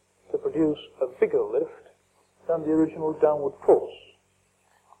to produce a bigger lift than the original downward force.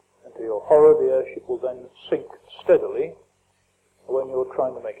 And to your horror, the airship will then sink steadily when you're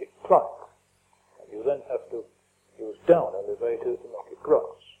trying to make it climb. And you then have to use down elevator to make it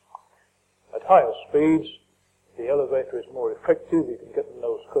rise. At higher speeds, the elevator is more effective, you can get the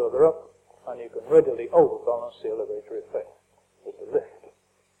nose further up, and you can readily overbalance the elevator effect with the lift.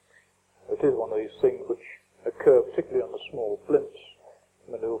 It is one of these things which occur particularly on the small blimps,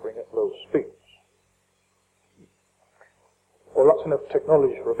 manoeuvring at low speeds. Well, that's enough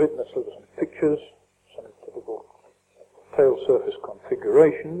technology for a bit. Let's look at some pictures, some typical tail surface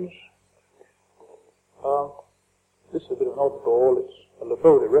configurations. This is a bit of an oddball. It's a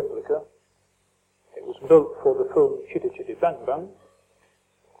Labode replica. It was built for the film Chitty Chitty Bang Bang,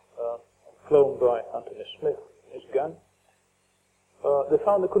 flown by Anthony Smith and his gang. They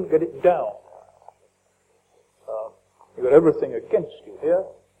found they couldn't get it down. You've got everything against you here.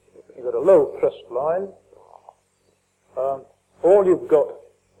 You've got a low thrust line, All you've got in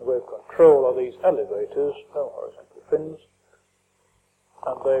the way of control are these elevators, no horizontal fins,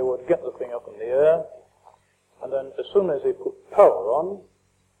 and they would get the thing up in the air, and then as soon as they put power on,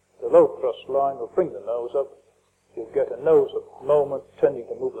 the low thrust line will bring the nose up. You'll get a nose up moment tending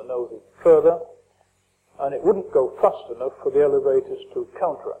to move the nose even further, and it wouldn't go fast enough for the elevators to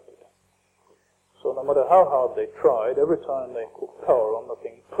counteract it. So no matter how hard they tried, every time they put power on, the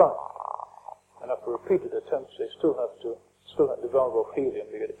thing climbed. And after repeated attempts, they still had the valve off helium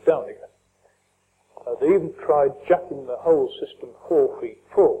to get it down again. They even tried jacking the whole system 4 feet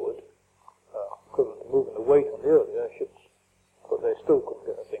forward, equivalent to moving the weight on the early airships, but they still couldn't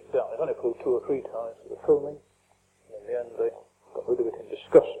get the thing down. It only flew 2 or 3 times for the filming, and in the end they got rid of it in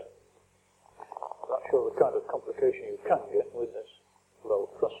disgust. That shows the kind of complication you can get with this low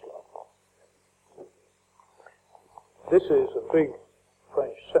thrust line. This is a big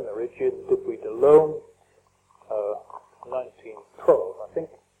French semi-rigid Dupuy de Lome, 1912, I think.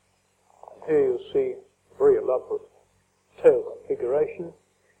 And here you see a very elaborate tail configuration.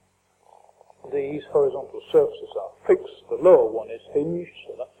 These horizontal surfaces are fixed. The lower one is hinged,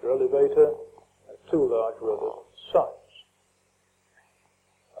 so that's your elevator, and 2 large rudders at the sides.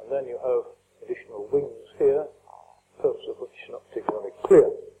 And then you have additional wings here, the purpose of which is not particularly clear.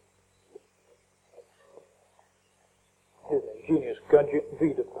 Here's an ingenious gadget,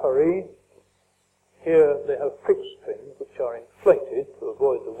 V de Paris. Here they have fixed fins which are inflated to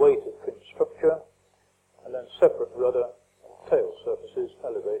avoid the weight of fin structure, and then separate rudder and tail surfaces,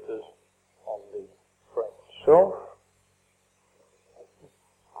 elevators, on the frame itself.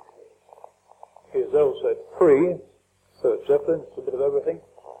 Here's LZ3, third Zeppelin, it's a bit of everything.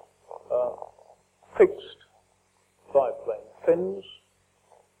 Fixed biplane fins,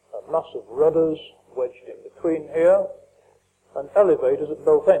 a mass of rudders wedged in between here, and elevators at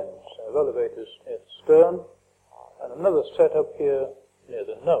both ends. So have elevators near the stern, and another setup here near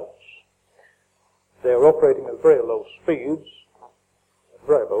the nose. They are operating at very low speeds, at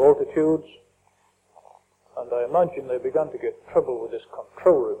very low altitudes, and I imagine they began to get trouble with this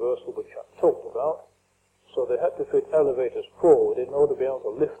control reversal which I talked about, so they had to fit elevators forward in order to be able to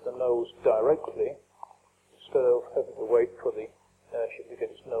lift the nose directly, instead of having to wait for the airship to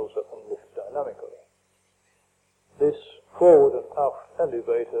get its nose up and lift dynamically. This forward and aft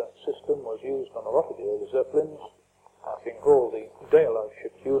elevator system was used on a lot of the early Zeppelins. I think all the Dale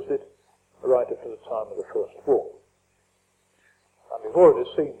ships used it right up to the time of the First War. And we've already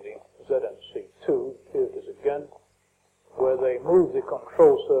seen the ZNC-2, here it is again, where they move the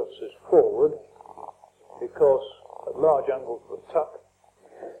control surfaces forward because at large angles of attack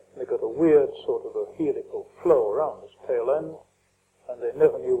they got a weird sort of a helical flow around this tail end, and they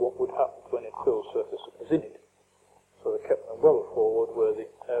never knew what would happen to any tail surface that was in it. So they kept them well forward where the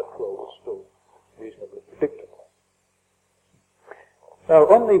airflow was still reasonably predictable. Now,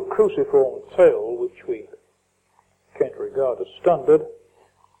 on the cruciform tail, which we came to regard as standard,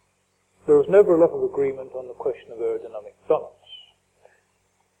 there was never a lot of agreement on the question of aerodynamic balance.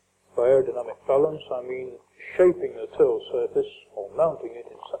 By aerodynamic balance, I mean shaping the tail surface or mounting it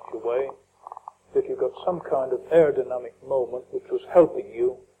in such a way that you got some kind of aerodynamic moment which was helping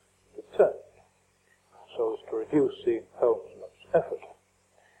you to turn, so as to reduce the helmsman's effort.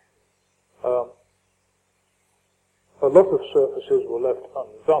 A lot of surfaces were left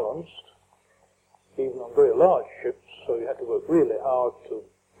unbalanced, even on very large ships, so you had to work really hard to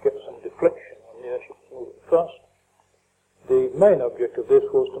get some deflection when the airship was moving fast. The main object of this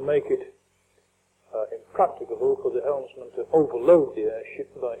was to make it impracticable for the helmsman to overload the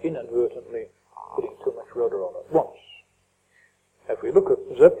airship by inadvertently putting too much rudder on at once. If we look at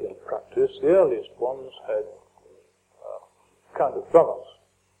Zeppelin practice, the earliest ones had kind of balanced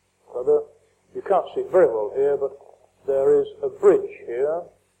rudder. You can't see it very well here, but there is a bridge here,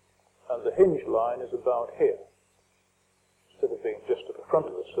 and the hinge line is about here, instead of being just at the front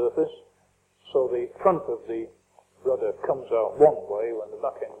of the surface. So the front of the rudder comes out one way when the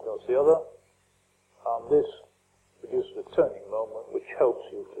back end goes the other, and this produces a turning moment which helps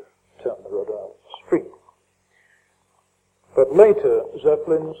you to turn the rudder out of the stream. But later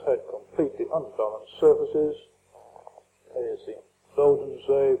Zeppelins had completely unbalanced surfaces. Here's the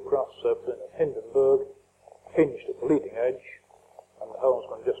Bodensee, Graf Zeppelin and Hindenburg, hinged at the leading edge, and the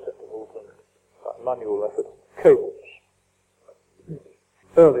helmsman just had to move them by manual effort of cables.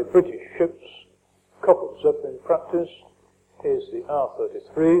 Early British ships copied Zeppelin practice. Here's the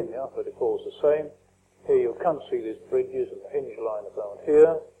R-33, and the R-34 is the same. Here you can see these bridges and the hinge line about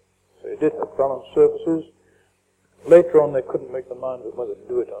here, so you did have balanced surfaces. Later on they couldn't make their mind up whether to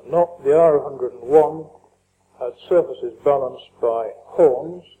do it or not. The R-101 had surfaces balanced by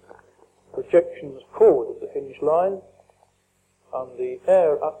horns, projections forward of the hinge line, and the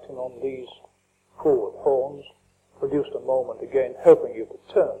air acting on these forward horns produced a moment again, helping you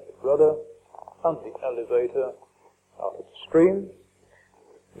to turn the rudder and the elevator out of the stream.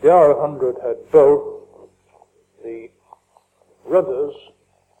 The R100 had both. The rudders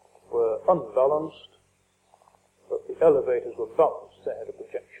were unbalanced, but the elevators were balanced. They had a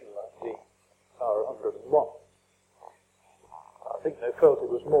projection like the R101. I think they felt it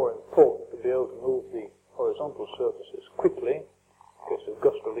was more important to be able to move the horizontal surfaces quickly, in case of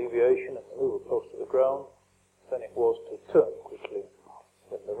gust alleviation and move close to the ground, than it was to turn quickly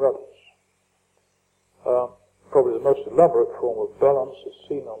in the rudders. Probably the most elaborate form of balance is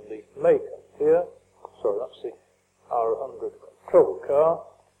seen on the Macon here. Sorry, that's the R100 control car.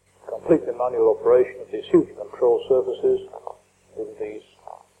 Completely manual operation of these huge control surfaces with these.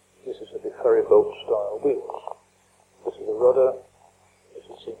 This is the ferry boat style wheels. This is the rudder. This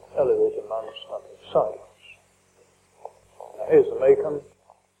is the elevator man standing sideways. Now here's the Macon.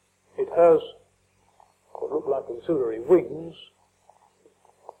 It has what look like auxiliary wings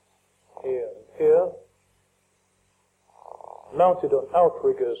here and here, mounted on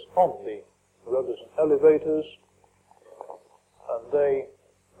outriggers on the rudders and elevators, and they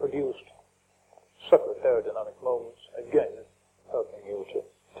produced separate aerodynamic moments, again helping you to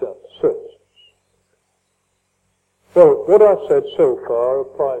turn the surfaces. So what I've said so far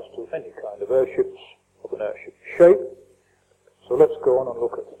applies to any kind of airships of an airship shape. So let's go on and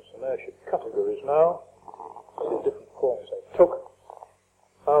look at some airship categories now, see the different forms they took.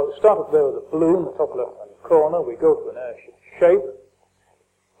 We started there with a balloon, the top left-hand corner. We go to an airship shape.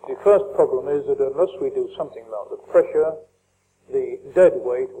 The first problem is that unless we do something about the pressure, the dead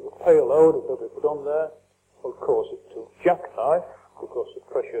weight or the payload that we put on there will cause it to jackknife, because the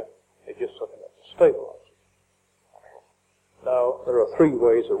pressure is just something that's stabilized. Now, there are three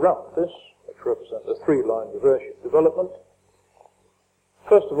ways around this, which represent the three lines of airship development.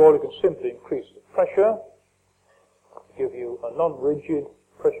 First of all, you can simply increase the pressure, give you a non-rigid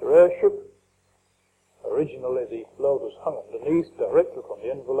pressure airship. Originally, the load was hung underneath, directly from the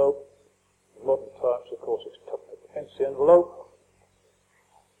envelope. In modern times, of course, it's tucked up against the envelope.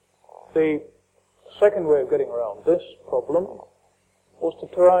 The second way of getting around this problem was to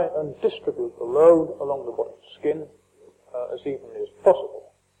try and distribute the load along the bottom skin as evenly as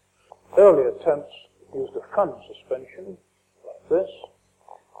possible. Early attempts used a fan suspension, like this,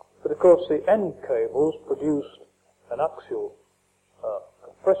 but of course the end cables produced an axial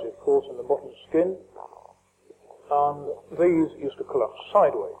compressive force in the bottom skin, and these used to collapse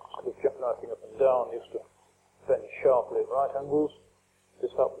sideways. Instead of jackknifing up and down, they used to bend sharply at right angles.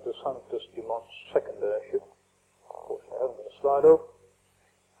 This happened to Santos Dumont's second airship. Unfortunately, I haven't got a slide of.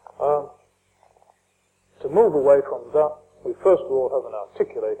 To move away from that, we first of all have an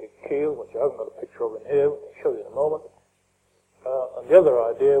articulated keel, which I haven't got a picture of in here, which I'll show you in a moment. And the other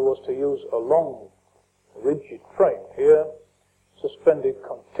idea was to use a long, rigid frame here, suspended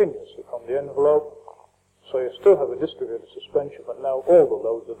continuously from the envelope. So you still have a distributed suspension, but now all the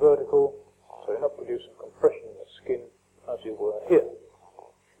loads are vertical, so you're not producing compression in the skin as you were here.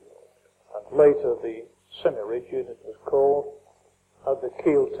 And later the semi-rigid, it was called, had the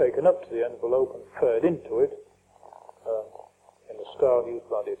keel taken up to the envelope and fed into it in the style used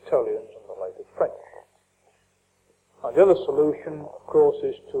by the Italians and the later French. And the other solution, of course,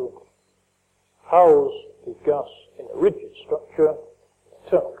 is to house the gas in a rigid structure,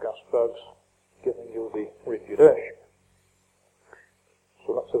 internal gas bags, giving you the rigid airship.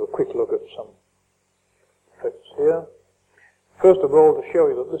 So let's have a quick look at some effects here. First of all, to show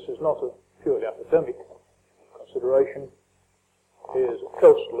you that this is not a purely academic consideration, here's a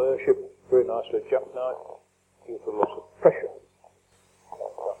coastal airship, very nicely jackknifed, due to loss of pressure,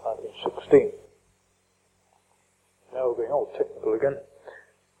 1916. Now we're going all technical again.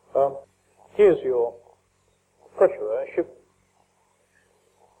 Here's your pressure airship,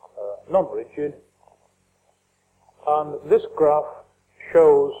 non-rigid, and this graph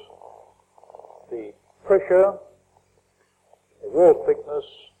shows the pressure, the wall thickness,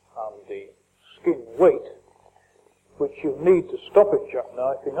 and the skin weight, which you need to stop it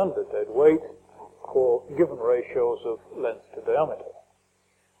jackknifing under dead weight for given ratios of length to diameter.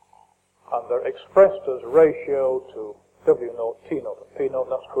 And they're expressed as ratio to W0, T0, and P0,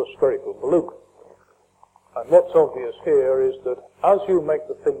 that's for a spherical balloon. And what's obvious here is that as you make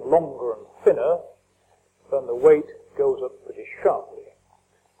the thing longer and thinner, then the weight goes up pretty sharply.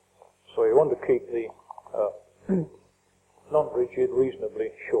 So you want to keep the non-rigid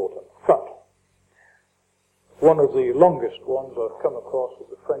reasonably short and fat. One of the longest ones I've come across is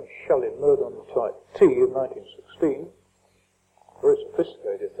the French Chalet-Meudon Type T in 1916. Very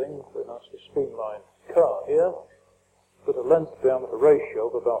sophisticated thing, very nicely streamlined car here. with a length-diameter ratio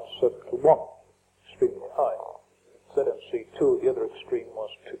of about 7 to 1, extremely high. ZMC2 at the other extreme was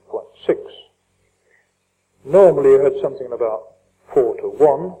 2.6. Normally you had something about 4 to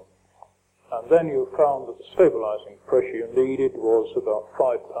 1, and then you found that the stabilizing pressure you needed was about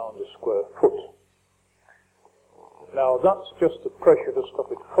 5 pounds a square foot. Now that's just the pressure to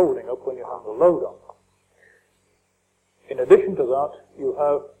stop it folding up when you have the load on. In addition to that, you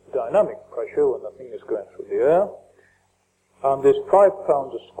have dynamic pressure when the thing is going through the air, and this 5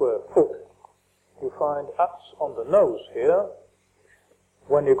 pounds a square foot you find acts on the nose here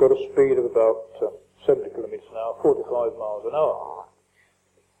when you've got a speed of about 70 kilometers an hour, 45 miles an hour.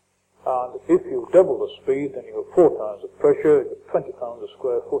 And if you double the speed, then you have 4 times the pressure, you have 20 pounds a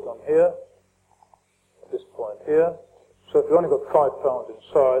square foot on here, at this point here. So if you've only got 5 pounds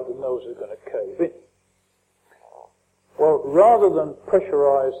inside, the nose is going to cave in. Well, rather than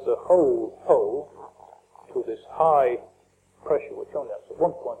pressurize the whole hole to this high pressure, which only acts at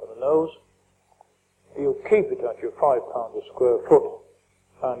one point on the nose, you keep it at your 5 pounds a square foot,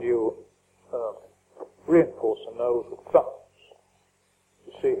 and you reinforce the nose with flaps.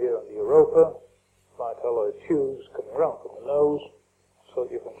 You see here in the Europa, light alloy tubes coming around from the nose, so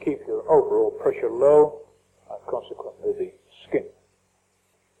that you can keep your overall pressure low, and consequently the skin.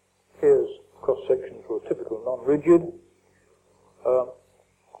 Here's cross-section for a typical non-rigid.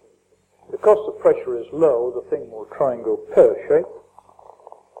 Because the pressure is low, the thing will try and go pear-shaped.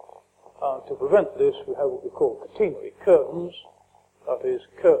 And to prevent this, we have what we call catenary curtains, that is,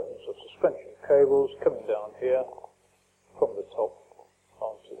 curtains of suspension cables coming down here from the top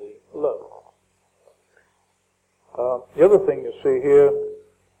onto the load. The other thing you see here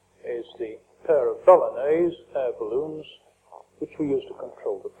is the pair of ballonets, air balloons, which we use to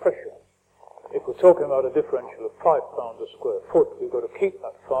control the pressure. If we're talking about a differential of 5 pounds a square foot, we've got to keep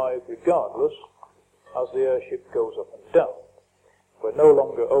that 5 regardless as the airship goes up and down. We're no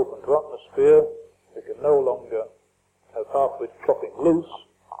longer open to atmosphere. We can no longer have half of it flopping loose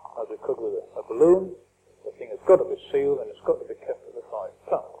as we could with a balloon. The thing has got to be sealed and it's got to be kept at the 5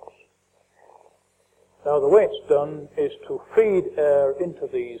 pounds. Now the way it's done is to feed air into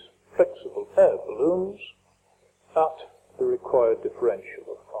these flexible air balloons at the required differential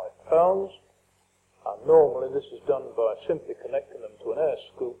of 5 pounds. And normally this is done by simply connecting them to an air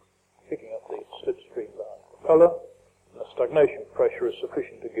scoop, picking up the slipstream behind the propeller, and the stagnation pressure is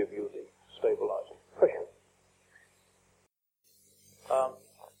sufficient to give you the stabilizing pressure.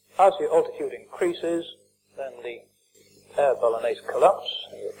 As your altitude increases, then the air ballonets collapse,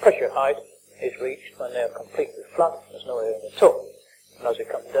 and your pressure height is reached when they are completely flat, there's no air in the top. And as you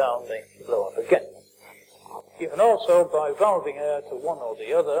come down, they blow up again. You can also, by valving air to one or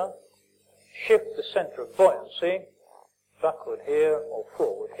the other, shift the center of buoyancy backward here or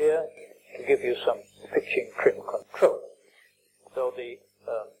forward here to give you some pitching trim control. So the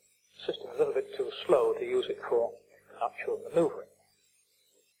system is a little bit too slow to use it for actual maneuvering.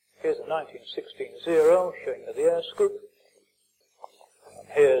 Here's a 1916 Zero showing you the air scoop. And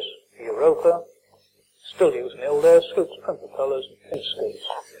here's the Europa, still using the old air scoops, trim propellers and fin scoops,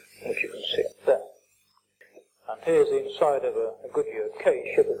 which you can see up there. And here's the inside of a Goodyear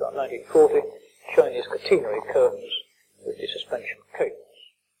K ship of about 1940, showing these catenary curtains with the suspension cables.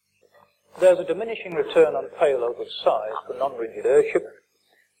 There's a diminishing return on payload with size for non-rigid airship,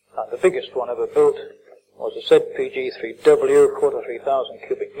 and the biggest one ever built was a ZPG-3W, 43,000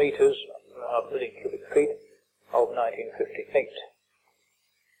 cubic meters, 1.5 million cubic feet, of 1958.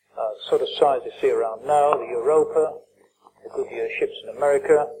 The sort of size you see around now, the Europa, the Goodyear ships in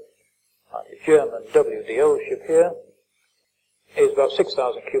America, and the German WDO ship here, is about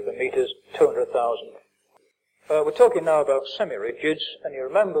 6,000 cubic meters, 200,000. We're talking now about semi-rigids, and you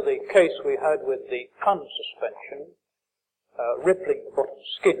remember the case we had with the pan suspension rippling the bottom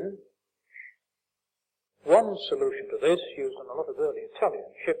skin. One solution to this, used on a lot of early Italian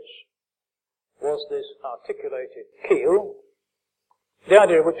ships, was this articulated keel, the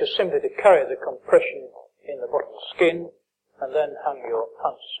idea of which is simply to carry the compression in the bottom skin and then hang your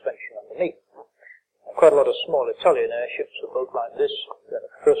pan suspension underneath. And quite a lot of small Italian airships were built like this during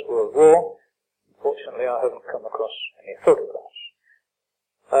the First World War. Unfortunately, I haven't come across any photographs.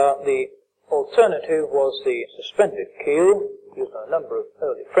 The alternative was the suspended keel, used on a number of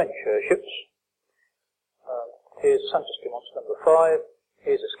early French airships. Here's Santos Dumont number 5.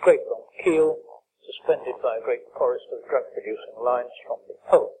 Here's this great long keel, suspended by a great forest of drag-producing lines from the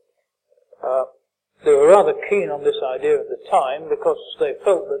hull. They were rather keen on this idea at the time because they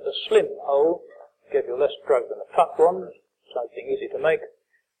felt that the slim hull gave you less drag than a fat one, something easy to make,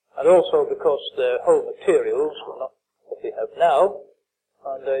 and also because their hull materials were not what they have now,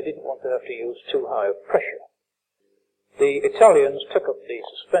 and they didn't want to have to use too high a pressure. The Italians took up the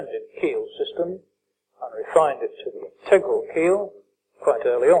suspended keel system and refined it to the integral keel quite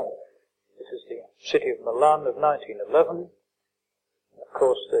early on. This is the City of Milan of 1911. Of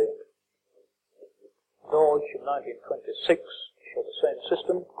course, the Norge in 1926 showed the same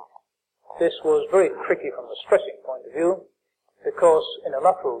system. This was very tricky from the stressing point of view, because in a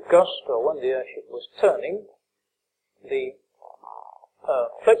lateral gust, or when the airship was turning, the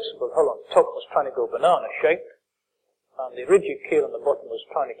flexible hull on top was trying to go banana-shaped, and the rigid keel on the bottom was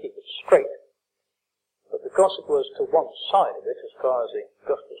trying to keep it straight. But because it was to one side of it, as far as the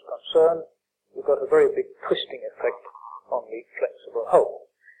gust was concerned, you got a very big twisting effect on the flexible hull,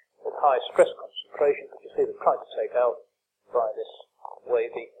 with high stress concentration, which you see they've tried to take out by this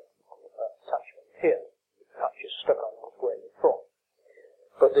wavy attachment here. The patch is stuck on this wavy form.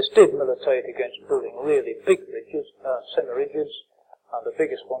 But this did militate against building really big rigids, semi-rigids, and the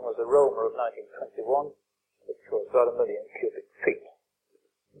biggest one was the Roma of 1921, which was about 1 million cubic feet.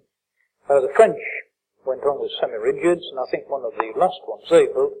 The French went on with semi-rigids, and I think one of the last ones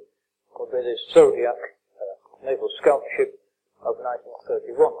they built would be this Zodiac naval scout ship of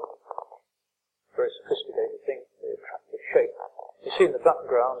 1931. Very sophisticated thing, very attractive shape. You see in the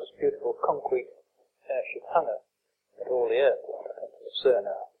background this beautiful concrete airship hangar at Orly Airport. I think it's there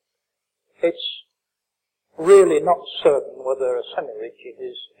now. It's really not certain whether a semi-rigid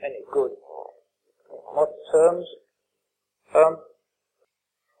is any good in modern terms.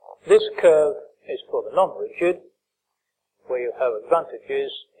 This curve is for the non-rigid, where you have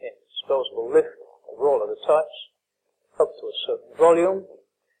advantages in disposable lift over all other types, up to a certain volume.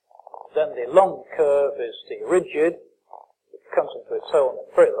 Then the long curve is the rigid, which comes into its own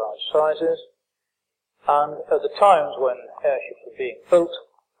at very large sizes. And at the times when airships were being built,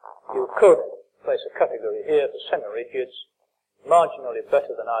 you could place a category here for semi-rigids, marginally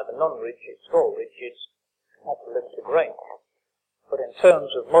better than either non-rigids or rigids, at a limited range. But in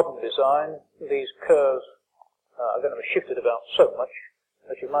terms of modern design, these curves are going to be shifted about so much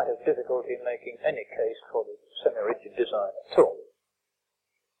that you might have difficulty in making any case for the semi-rigid design at all.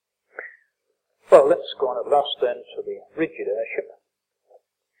 Well, let's go on at last then to the rigid airship.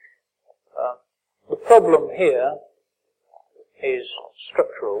 The problem here is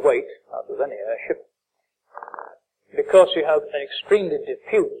structural weight, as with any airship. Because you have an extremely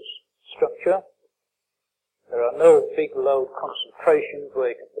diffuse structure, there are no big load concentrations where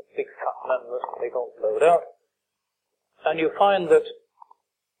you can put big fat members and big old load out. And you find that,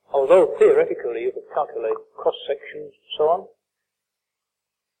 although theoretically you could calculate cross-sections and so on,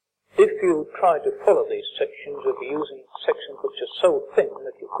 if you try to follow these sections, you'll be using sections which are so thin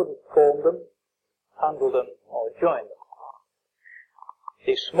that you couldn't form them, handle them, or join them.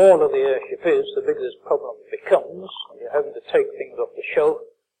 The smaller the airship is, the bigger this problem becomes, and you're having to take things off the shelf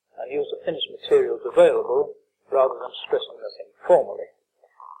and use the thinnest materials available rather than stressing the thing formally.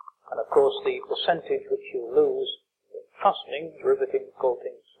 And of course the percentage which you lose in fastening, riveting,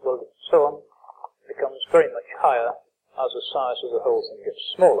 bolting, welding and so on becomes very much higher as the size of the whole thing gets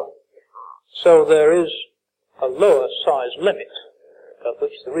smaller. So there is a lower size limit at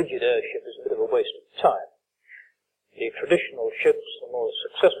which the rigid airship is a bit of a waste of time. The traditional ships, the more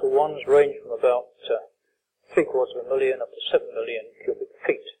successful ones, range from about 750,000 up to 7 million cubic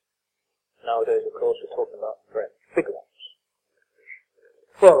feet. Nowadays, of course, we're talking about very big ones.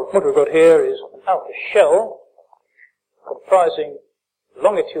 Well, what we've got here is an outer shell comprising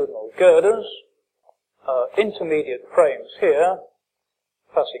longitudinal girders, intermediate frames here,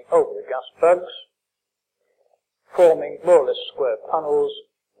 passing over the gas bags, forming more or less square panels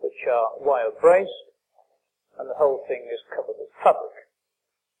which are wire braced, and the whole thing is covered with fabric.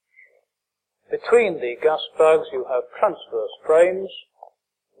 Between the gas bags you have transverse frames,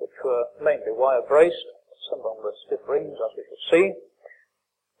 which were mainly wire braced, some of them with stiff rings, as we shall see,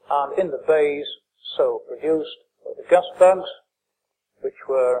 and in the bays so produced were the gas bags, which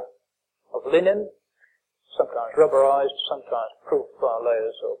were of linen, sometimes rubberized, sometimes proofed by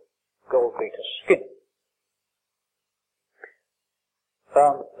layers of gold beater skin.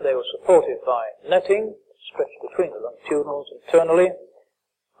 They were supported by netting, stretched between the longitudinals internally,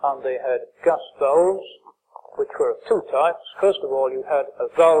 and they had gas valves, which were of two types. First of all, you had a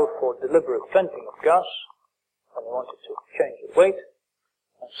valve for deliberate venting of gas, when you wanted to change the weight,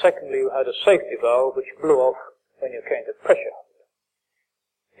 and secondly, you had a safety valve which blew off when you came to pressure.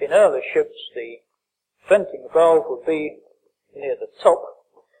 In early ships, the venting valve would be near the top,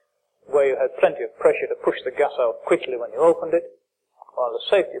 where you had plenty of pressure to push the gas out quickly when you opened it, while the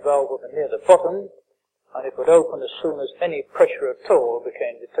safety valve would be near the bottom, and it would open as soon as any pressure at all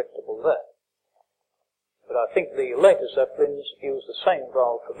became detectable there. But I think the later Zeppelins used the same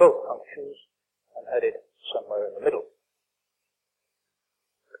valve for both functions and had it somewhere in the middle.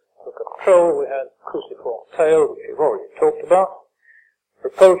 control, we had cruciform tail, which we've already talked about.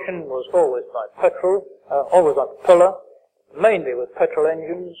 Propulsion was always by propeller, mainly with petrol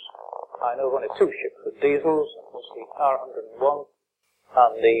engines. I know of only two ships with diesels. That was the R101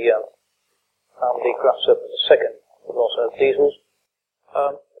 and the Graf-Zeppelin II, which also had diesels.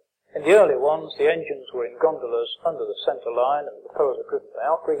 In the early ones, the engines were in gondolas under the centre line, and the propellers were driven by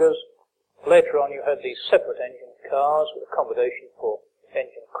outriggers. Later on, you had these separate engine cars with accommodation for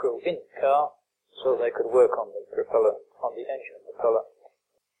engine crew in the car, so they could work on the propeller, on the engine and propeller.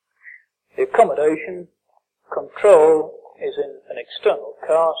 The accommodation control is in an external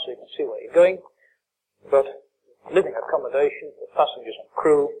car, so you can see where you're going, but living accommodation for passengers and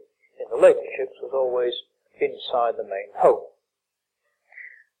crew in the later ships was always inside the main hull.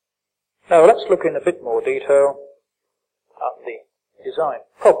 Now let's look in a bit more detail at the design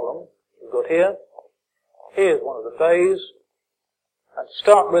problem we've got here. Here's one of the bays, and to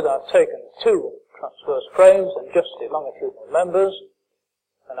start with I've taken two transverse frames and just the longitudinal members,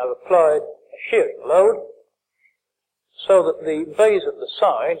 and I've applied a shearing load so that the bays at the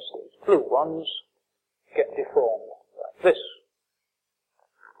sides, these blue ones, get deformed like this.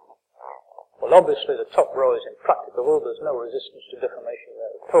 Well, obviously the top row is impracticable. There's no resistance to deformation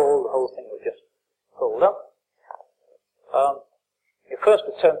there at all. The whole thing will just hold up. Your first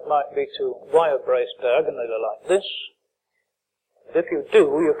attempt might be to wire brace diagonally like this. And if you do,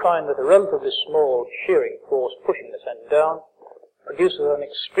 you find that a relatively small shearing force pushing this end down produces an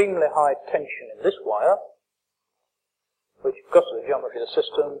extremely high tension in this wire, which, because of the geometry of the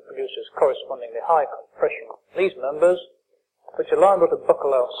system, produces correspondingly high compression in these members, which are liable to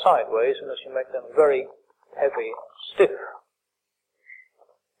buckle out sideways unless you make them very heavy and stiff.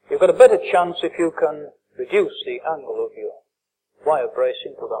 You've got a better chance if you can reduce the angle of your wire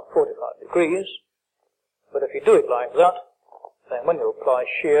bracing to about 45 degrees, but if you do it like that, then when you apply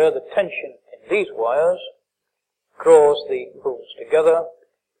shear, the tension in these wires draws the booms together.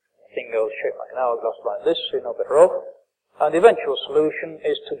 The thing goes shaped like an hourglass like this, so you're no better off. And the eventual solution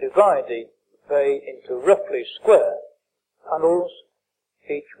is to divide the bay into roughly square panels,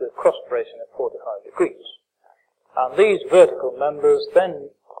 each with cross bracing at 45 degrees. And these vertical members then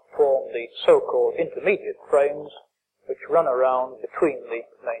form the so-called intermediate frames, which run around between the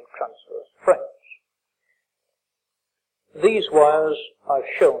main transverse frames. These wires I've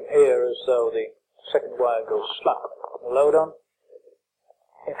shown here as though the second wire goes slack on the load on.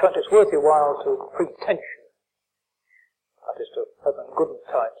 In fact, it's worth your while to pre-tension, that is to have them good and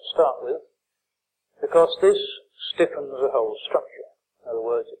tight to start with, because this stiffens the whole structure. In other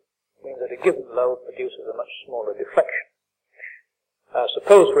words, it means that a given load produces a much smaller deflection.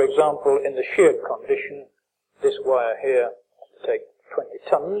 Suppose, for example, in the sheared condition, this wire here to take 20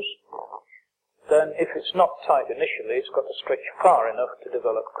 tons, then if it's not tight initially, it's got to stretch far enough to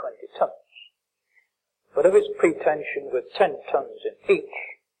develop 20 tons. But if it's pre-tensioned with 10 tons in each,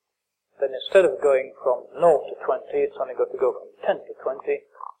 then instead of going from 0 to 20, it's only got to go from 10 to 20,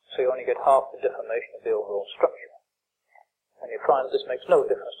 so you only get half the deformation of the overall structure. And you find that this makes no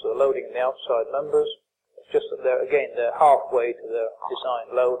difference to the loading in the outside members. It's just that they're halfway to their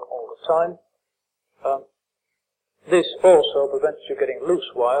design load all the time. This also prevents you getting loose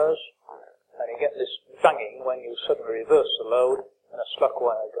wires, and you get this banging when you suddenly reverse the load and a slack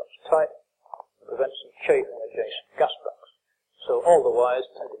wire drops tight. It prevents some chafing adjacent gas bags. So all the wires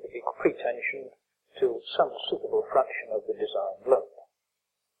tend to be pre-tensioned to some suitable fraction of the design load.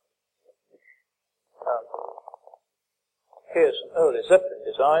 Here's some early Zeppelin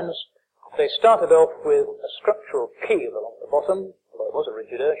designs. They started off with a structural keel along the bottom, although it was a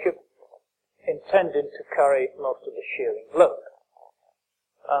rigid airship, intended to carry most of the shearing load.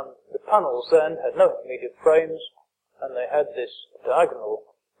 The panels then had no intermediate frames, and they had this diagonal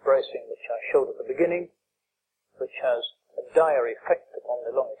bracing which I showed at the beginning, which has a dire effect upon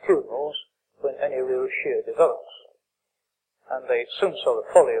the longitudinals when any real shear develops. And they soon saw the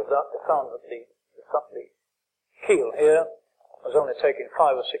folly of that. They found that the keel here was only taking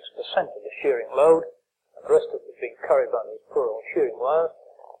 5 or 6% of the shearing load, and the rest of it was being carried by these poor old shearing wires.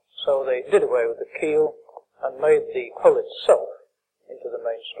 So they did away with the keel and made the hull itself into the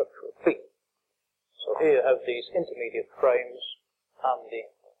main structural beam. So here you have these intermediate frames and the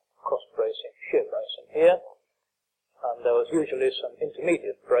cross bracing, shear bracing here, and there was usually some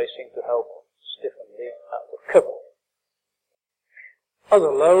intermediate bracing to help stiffen the outer cover.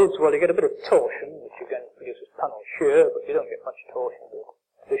 Other loads, well, you get a bit of torsion, which again produces panel shear, but you don't get much torsion with the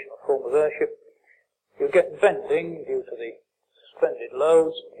traditional form of airship. You get bending due to the suspended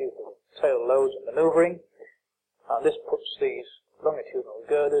loads, due to the tail loads and manoeuvring, and this puts these longitudinal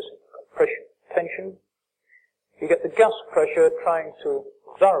girders in compression tension. You get the gas pressure trying to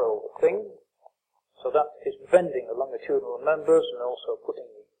varro thing, so that is bending the longitudinal members and also putting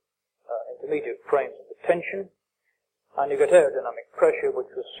the intermediate frames into tension. And you get aerodynamic pressure,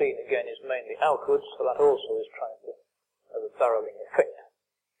 which was seen again is mainly outwards, so that also is trying to have a barreling effect.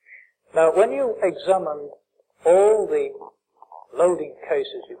 Now, when you examine all the loading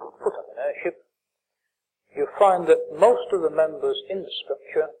cases you can put on an airship, you find that most of the members in the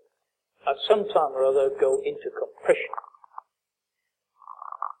structure at some time or other go into compression.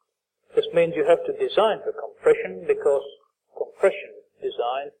 This means you have to design for compression, because compression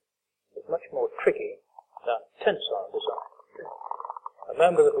design is much more tricky than tensile design. A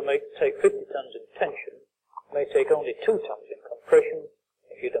member that will take 50 tons in tension may take only 2 tons in compression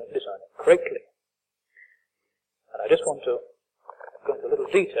if you don't design it correctly. And I just want to go into a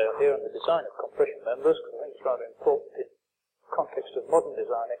little detail here on the design of compression members, because I think it's rather important in the context of modern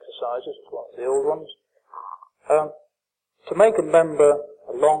design exercises as well as the old ones. To make a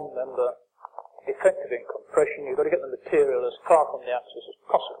long member, effective in compression, you've got to get the material as far from the axis as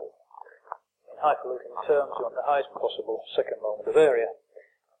possible. In highfalutin terms, you want the highest possible second moment of area.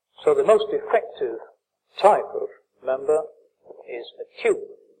 So the most effective type of member is a tube,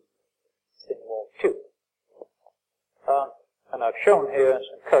 thin wall tube. And I've shown here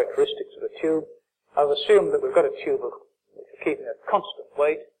some characteristics of a tube. I've assumed that we've got a tube which is keeping a constant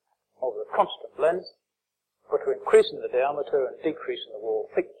weight over a constant length, but we're increasing the diameter and decreasing the wall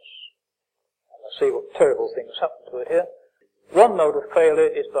thickness. And I'll see what terrible things happen to it here. One mode of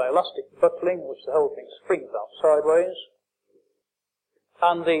failure is by elastic buckling, which the whole thing springs out sideways.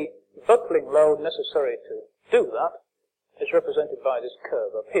 And the buckling load necessary to do that is represented by this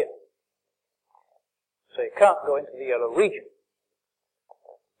curve up here. So you can't go into the yellow region.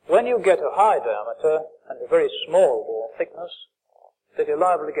 When you get a high diameter and a very small wall thickness, that you're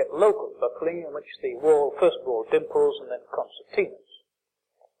liable to get local buckling, in which the wall first of all dimples and then concertinas.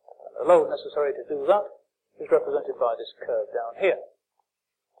 And the load necessary to do that is represented by this curve down here.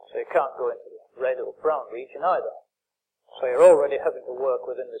 So you can't go into the red or brown region either. So you're already having to work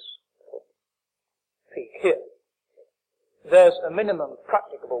within this peak here. There's a minimum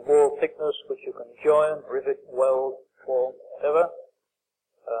practicable wall thickness which you can join, rivet, weld, form, whatever.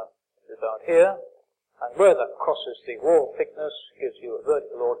 About here. And where that crosses the wall thickness gives you a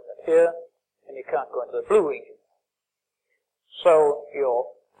vertical ordinate here, and you can't go into the blue region. So your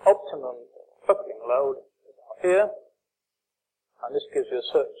optimum buckling load is out here, and this gives you a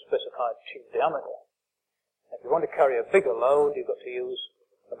certain specified tube diameter. If you want to carry a bigger load, you've got to use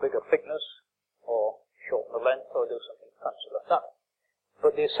a bigger thickness, or shorten the length, or do something fancy like that.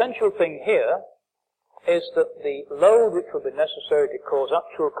 But the essential thing here is that the load which will be necessary to cause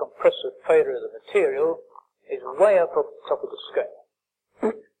actual compressive failure of the material is way up the top of the scale.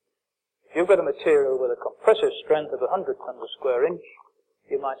 If you've got a material with a compressive strength of 100 tons a square inch,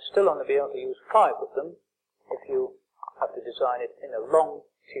 you might still only be able to use 5 of them if you have to design it in a long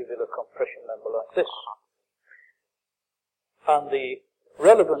tubular compression member like this. And the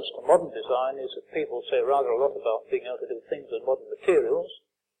relevance to modern design is that people say rather a lot about being able to do things with modern materials.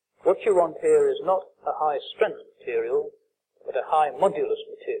 What you want here is not a high strength material, but a high modulus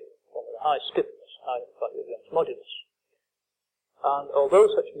material, or with a high stiffness, high value against modulus. And although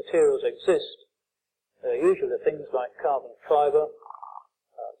such materials exist, they're usually things like carbon fiber,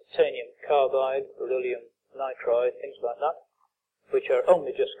 titanium carbide, beryllium nitride, things like that, which are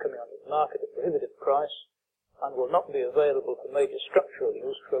only just coming onto the market at a prohibitive price, and will not be available for major structural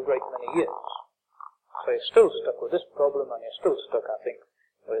use for a great many years. So you're still stuck with this problem, and you're still stuck, I think,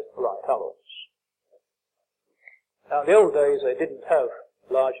 with light alloys. Now, in the old days, they didn't have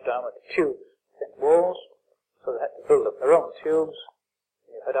large diameter tubes, thin walls, so they had to build up their own tubes.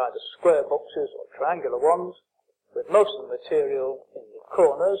 You had either square boxes or triangular ones, with most of the material in the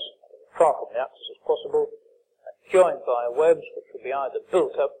corners, far from the axis as possible, and joined by webs which would be either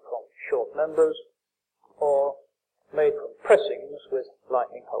built up from short members or made from pressings with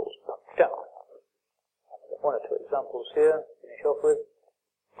lightning holes punched out. I've got 1 or 2 examples here to finish off with.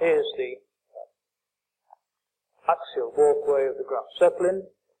 Here's the axial walkway of the Graf Zeppelin.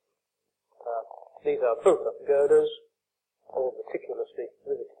 These are built-up girders, all meticulously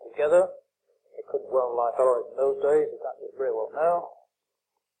riveted together. You couldn't weld light alloys in those days, as that is very well now.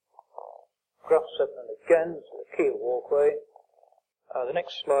 Graf Zeppelin again, this is the keel walkway. The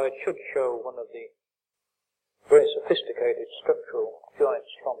next slide should show one of the very sophisticated structural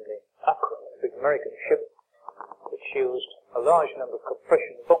joints from the Akron, a big American ship, which used a large number of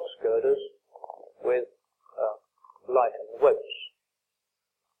compression box girders with light and webs.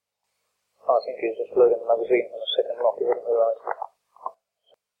 I think he's just loading the magazine on the second lock here on the right.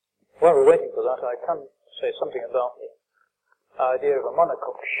 While we're waiting for that, I can say something about the idea of a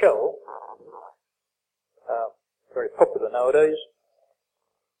monocoque shell, very popular nowadays.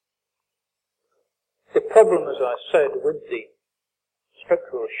 The problem, as I said, with the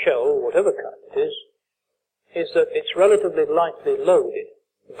structural shell, whatever kind it is that it's relatively lightly loaded,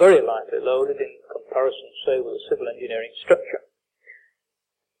 very lightly loaded in comparison, say, with a civil engineering structure.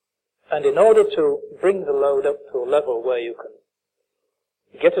 And in order to bring the load up to a level where you can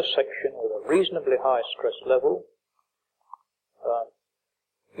get a section with a reasonably high stress level,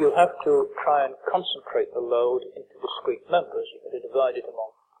 you have to try and concentrate the load into discrete members. You have to divide it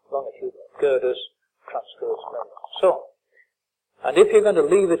among longitudinal girders, transverse members, and so on. And if you're going to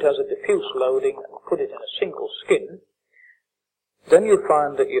leave it as a diffuse loading and put it in a single skin, then you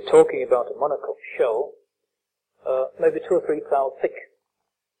find that you're talking about a monocoque shell, maybe 2 or 3 thou thick.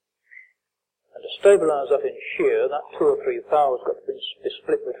 And to stabilize that in shear, that 2 or 3 thou has got to be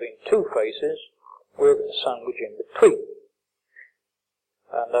split between 2 faces with a sandwich in between.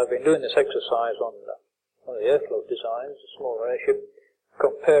 And I've been doing this exercise on one of the airfloat designs, a smaller airship,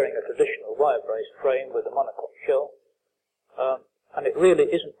 comparing a traditional wire brace frame with a monocoque shell. And it really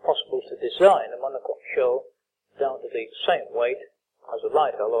isn't possible to design a monocoque shell down to the same weight as a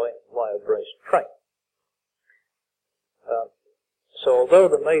light alloy wire braced frame. So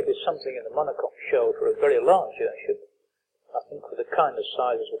although there may be something in the monocoque shell for a very large airship, I think for the kind of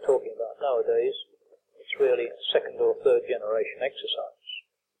sizes we're talking about nowadays, it's really a 2nd or 3rd generation exercise.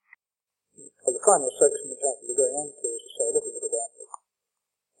 Well, the final section which I will be going on to is to say a little bit about the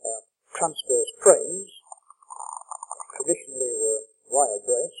transverse frames. Traditionally were wire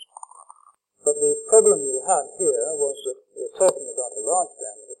braced, but the problem you had here was that we were talking about a large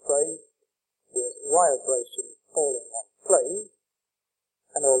diameter frame with wire bracing all in one plane,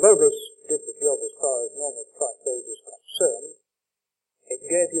 and although this did the job as far as normal flight load is concerned, it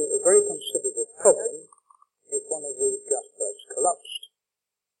gave you a very considerable problem if one of the gas bags collapsed,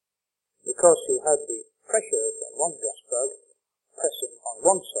 because you had the pressure from one gas bag pressing on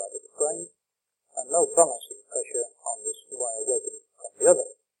one side of the frame and no balancing pressure on this wire webbing from the other.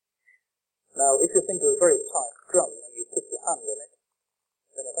 Now, if you think of a very tight drum and you put your hand on it,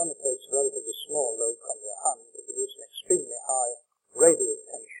 then it only takes a relatively small load from your hand to produce an extremely high radial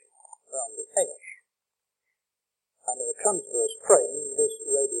tension around the edge. And in a transverse frame, this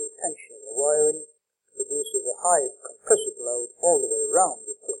radial tension in the wiring produces a high compressive load all the way around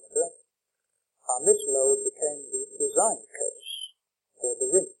the perimeter, and this load became the design case for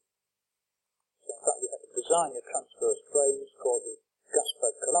the ring. So in fact you had to design your transverse frames for the gas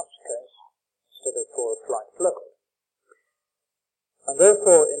bag collapse case instead of for a flight load. And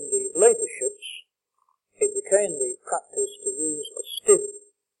therefore in the later ships it became the practice to use a stiff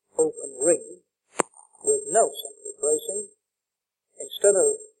open ring with no central bracing. Instead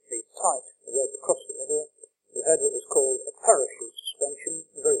of the tight web across the middle, you had what was called a parachute suspension,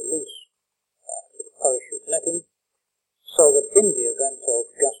 very loose parachute netting, so that in the event of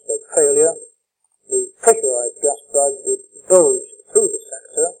gas bag failure, the pressurized gas bag would bulge through the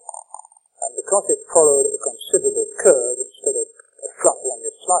sector, and because it followed a considerable curve instead of a flat one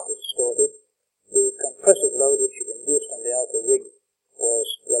that's slightly distorted, the compressive load which it induced on the outer ring was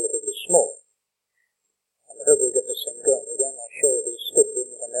relatively small. And I hope we get this thing going again. I'll show you these stiff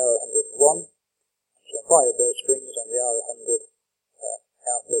rings on the R101, some wire brace rings on the R100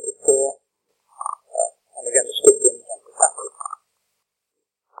 R34, and again the stiff rings on the back.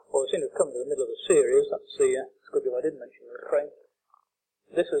 Well, we seem to have come to the middle of the series. That's the good job I didn't mention the frame.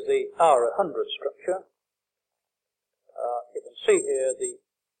 This is the R100 structure. You can see here the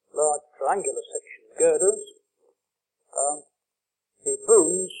large triangular section girders. The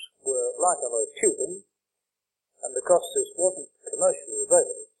booms were light alloy tubing, and because this wasn't commercially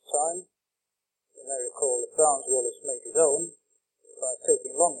available at the time, you may recall that Barnes-Wallis made his own by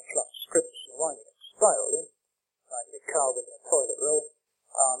taking long flat strips and winding it spirally, like the carbon in a toilet roll,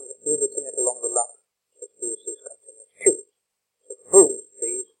 and riveting it along the lap to produce these continuous tubes. So the booms,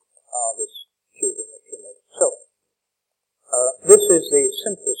 these are this tubing that you made yourself. This is the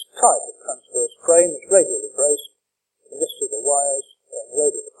simplest type of transverse frame. It's radially braced. You can just see the wires going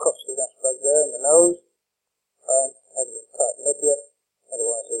radially across the gas bag there in the nose. Haven't been tightened up yet,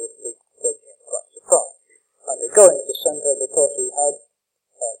 otherwise they would be broken in quite so far. And they go into the centre because we had,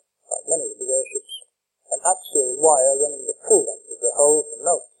 like many of the big airships, an axial wire running the full length of the hull from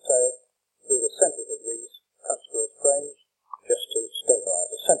nose to tail through the centres of these transverse frames just to stabilise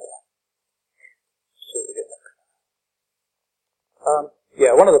the centre. See what we get next.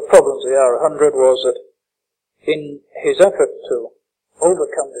 One of the problems of the R100 was that in his effort to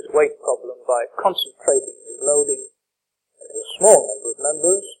overcome this weight problem by concentrating his loading into a small number of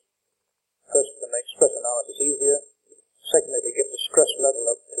members, first to make stress analysis easier, secondly to get the stress level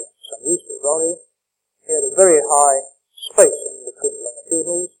up to some useful value. He had a very high spacing between the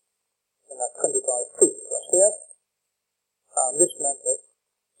longitudinals, and that 25 feet across here. And this meant that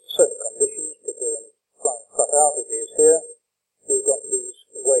certain conditions, particularly in flying flat out as he is here, you've got these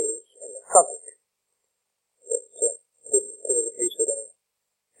waves in the fabric. But it doesn't appear that these had any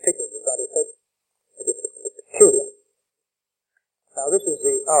particularly bad effect. It is a bit peculiar. Now this is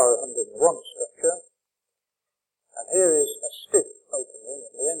the R101 structure, and here is a stiff open wing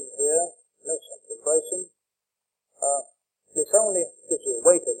at the end here, no central bracing. This only gives you a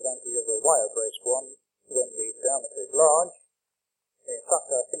weight advantage over a wire-braced one when the diameter is large. In fact,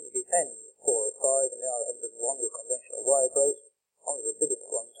 I think the end 4 or 5 in the R101 were conventional wire-braced. Only the biggest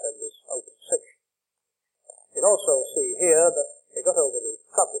ones had this open section. You can also see here that they got over the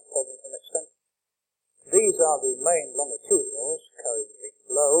fabric problem to an extent. These are the main longitudinals carrying the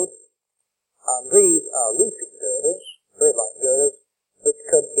load, and these are reefing girders, very light girders, which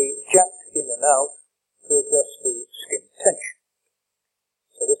could be jacked in and out to adjust the skin tension.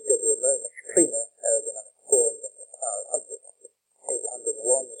 So this gives you a very much cleaner aerodynamic form than the R100. Here's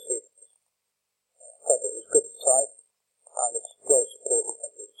 101, you see that the fabric is good and tight, and it's well supported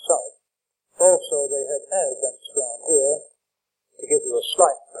on the side. Also, they had air vents around here to give you a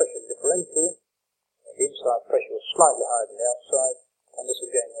slight pressure differential. The inside pressure was slightly higher than the outside, and this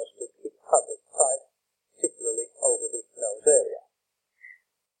again was to keep the fabric tight, particularly over the nose area.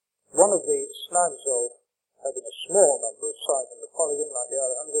 One of the snags of having a small number of sides on the polygon like the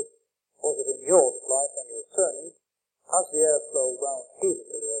R100 was that in yaw flight, when you were turning, as the airflow wound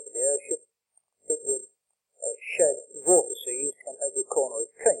helically over the airship, it would shed vortices from every corner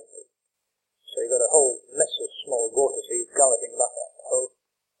it came to. So you got a whole mess of small vortices galloping back at the hull,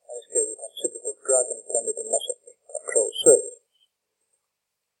 and this gave you considerable drag and tended to mess up the control surface.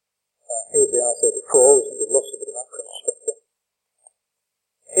 Here's the R34, which is lost a bit of Akron structure.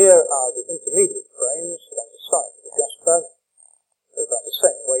 Here are the intermediate frames along the side of the gas bag. They're about the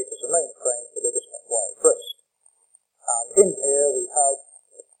same weight as the main frame, but they're just not wire-braced. And in here we have,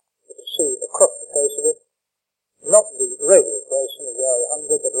 you can see across the face of it, not the radial bracing of the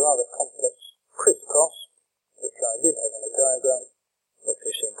R100, but a rather complex crisscross, which I did have on the diagram, which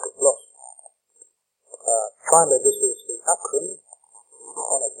we seem to have lost. Finally, this is the Akron,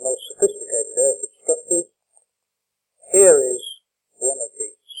 one of the most sophisticated airship structures. Here is one of the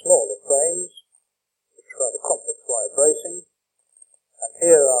smaller frames, which are rather complex wire bracing, and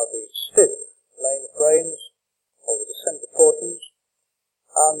here are the stiff main frames over the centre portions,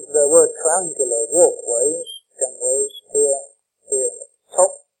 and there were triangular walkways, gangways, here at the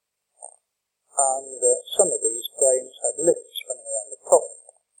top, and some of these frames had lifts running around the top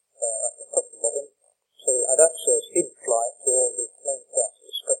and bottom, so you had access in-flight to all the main parts of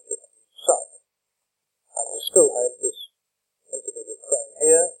the structure on the side. And you still had this intermediate frame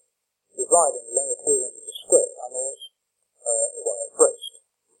here, dividing longitudinals into square panels, wire-braced.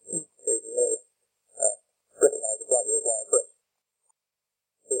 So you can really recognise the value of wire-braced.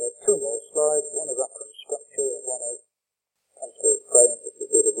 We had 2 more slides, one of Akron structure and one of transferred frames, which we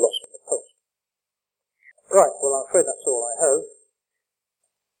did have lost in the post. Right, well I'm afraid that's all I have.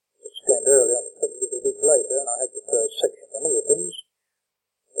 As explained earlier, I was a week later, and I had prepared sections and other things,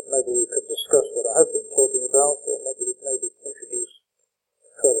 but maybe we could discuss what I have been talking about, or maybe introduce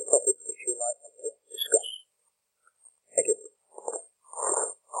further topics which you might want to discuss. Thank you.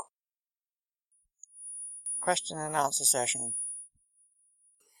 Question and answer session.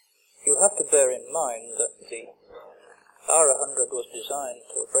 You have to bear in mind that the R100 was designed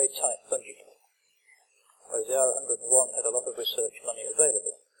to a very tight budget, whereas the R101 had a lot of research money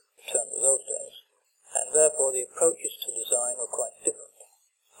available in terms of those days, and therefore the approaches to design were quite different.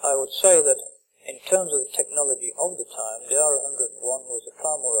 I would say that in terms of the technology of the time, the R101 was a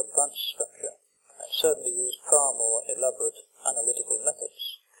far more advanced structure, and certainly used far more elaborate analytical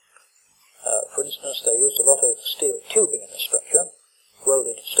methods. For instance, they used a lot of steel tubing in the structure,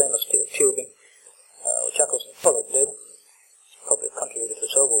 welded stainless steel tubing, which Eccleston Pollock did, probably contributed to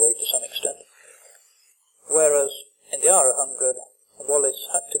its overweight to some extent. Whereas in the R100, Wallace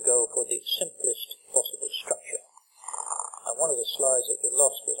had to go for the simplest possible structure. And one of the slides that we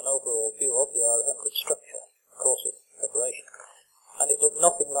lost was an overall view of the R100 structure, of course of preparation. And it looked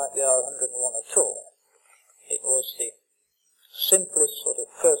nothing like the R101 at all. It was the simplest sort of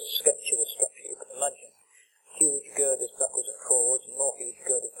first sketch of a structure you could imagine. Huge girders backwards and forwards, and more huge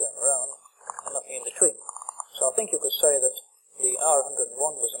girders going around, and nothing in between. So I think you could say that the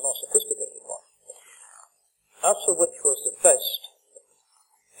R101 was a more sophisticated one. As for which was the best,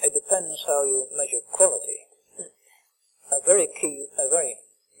 it depends how you measure quality. A very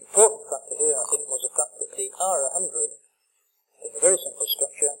important factor here, I think, was the fact that the R100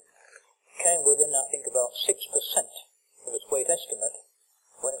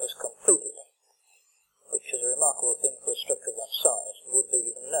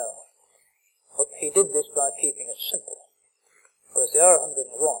 did this by keeping it simple. Whereas the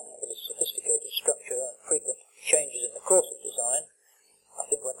R101, with its sophisticated structure and frequent changes in the course of design, I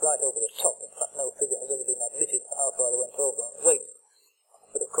think went right over the top. In fact, no figure has ever been admitted for how far they went over on weight.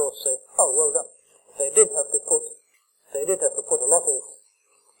 But of course, well done. They did have to put a lot of,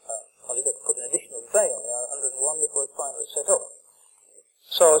 they had to put an additional bay on the R101 before it finally set up.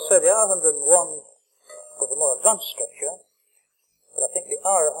 So I would say the R101 was a more advanced structure, but I think the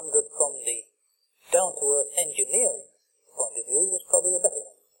R100 from the down-to-earth engineering point of view was probably the better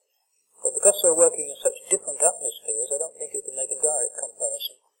one. But because they're working in such different atmospheres, I don't think you can make a direct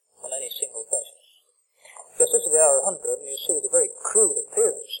comparison on any single basis. Yes, this is the R100, and you see the very crude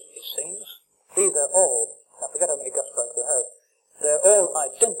appearance of these things. These are all, I forget how many gas bags they have, they're all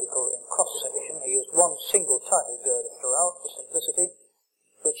identical in cross-section. He used one single type of girder throughout for simplicity,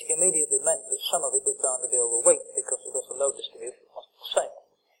 which immediately meant that some of it was bound to be overweight because of the load distribution wasn't the same.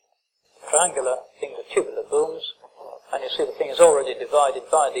 Triangular things are tubular booms, and you see the thing is already divided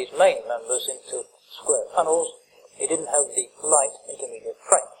by these main members into square panels. He didn't have the light intermediate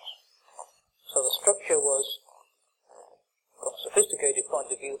frames. So the structure was, from a sophisticated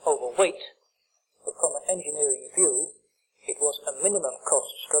point of view, overweight, but from an engineering view, it was a minimum cost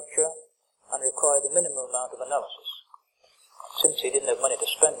structure and required the minimum amount of analysis. Since he didn't have money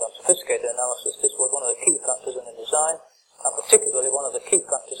to spend on sophisticated analysis, this was one of the key factors in the design, and particularly one of the key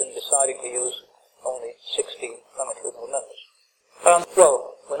factors in deciding to use only 16 longitudinal members.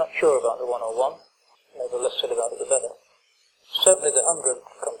 Well, we're not sure about the 101. Maybe the less said about it, the better. Certainly the 100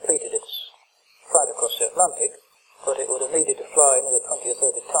 completed its flight across the Atlantic, but it would have needed to fly another 20 or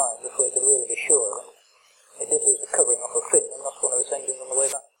 30 times before it could really be sure of it. It did lose the covering off a fin and lost one of its engines on the way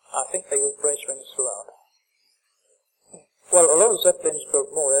back. I think they used brace rings throughout. Well, a lot of Zeppelins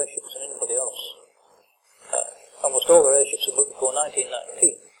built more airships than anybody else. Almost all their airships were built before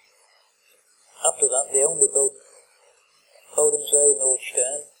 1919. After that, they only built Bodensee,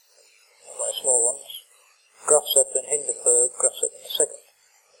 Nordstern, one of the small ones, Graf Zeppelin, Hindenburg, Graf Zeppelin II.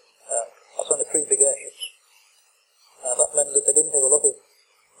 That's only 3 big airships. That meant that they didn't have a lot of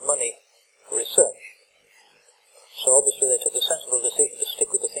money for research. So obviously they took the sensible decision to stick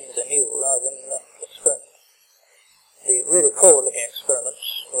with the things they knew rather than experiment. The really forward-looking experiments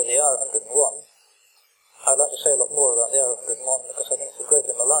were the R101. I'd like to say a lot more about the R101 because I think it's a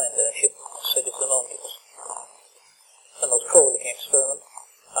greatly maligned airship, said it's the moment it was the most forward-looking experiment,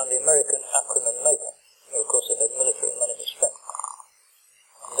 and the American Akron and Macon, where of course they had military money to spend.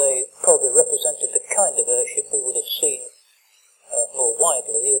 They probably represented the kind of airship we would have seen more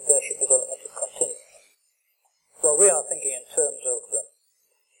widely if airship development had continued. Well, we are thinking in terms of a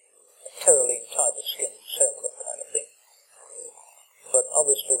Tyrolean type of skin, sailcloth kind of thing. But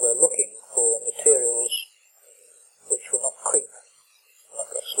obviously we're looking for materials which will not creep, not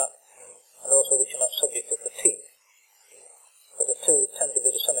go slack, and also which are not subject to fatigue. But the two tend to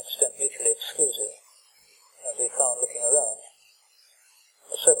be to some extent mutually exclusive, as we found looking around.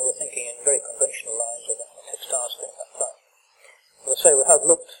 But certainly we're thinking in very conventional lines of a textile skin at that time. As I say, we have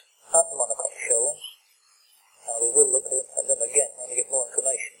looked at monocoque shells, and we will look at them again when we get more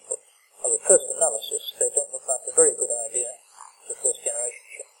information, but as a first analysis, they don't look like a very good idea for the first generation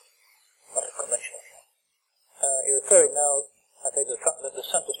shell, not a conventional shell. You're referring now, I think, to the fact that the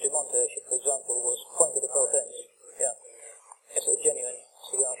Santos Dumont airship, for example, was pointed at both ends. Yeah, it's a genuine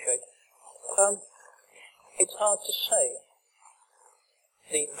cigar shape. It's hard to say.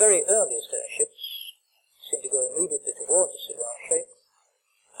 The very earliest airships seem to go immediately towards the cigar shape,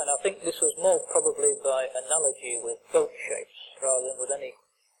 and I think this was more probably by analogy with boat shapes rather than with any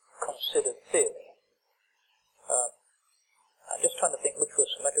considered theory. I'm just trying to think which were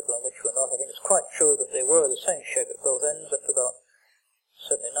symmetrical and which were not. I think it's quite true that they were the same shape at both ends up to about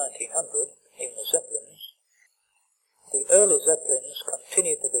certainly 1900, even the Zeppelins. The early Zeppelins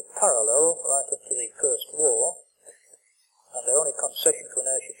continued to be parallel right up to the First War, and their only concession to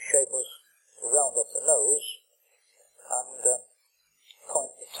an airship shape was to round off the nose and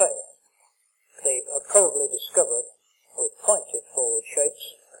point the tail. They have probably discovered, with pointed forward shapes,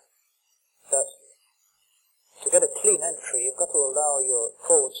 that to get a clean entry, you've got to allow your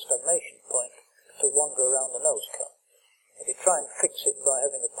forward stagnation point to wander around the nose cone. If you try and fix it by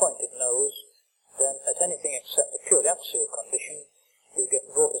having a pointed nose, then at anything except a purely axial condition, you get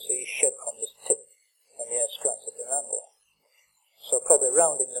vortices shed from the tip, and the air strikes at an angle. So probably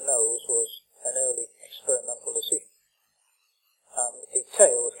rounding the nose was an early experimental decision. And the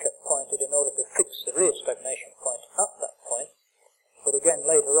tail was kept pointed in order to fix the rear stagnation point at that point. But again,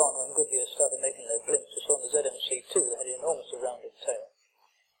 later on, when Goodyear started making their blimps, we saw on the ZMC2 they had an enormously rounded tail.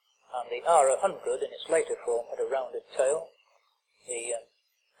 And the R100, in its later form, had a rounded tail. The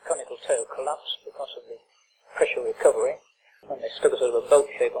conical tail collapsed because sort of a boat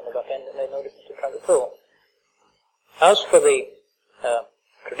shape on the back end and made no difference to drag at all. As for the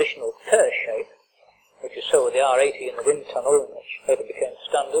traditional pear shape, which you saw with the R80 and the wind tunnel, which later became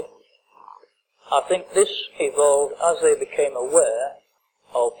standard, I think this evolved as they became aware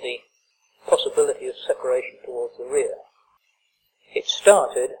of the possibility of separation towards the rear. It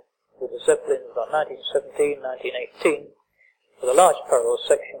started with the Zeppelin about 1917, 1918, with a large parallel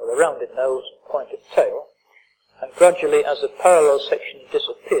section with a rounded nose and pointed tail, and gradually as the parallel section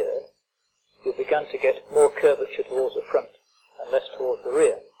disappeared, you began to get more curvature towards the front and less towards the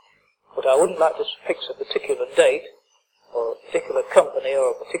rear. But I wouldn't like to fix a particular date or a particular company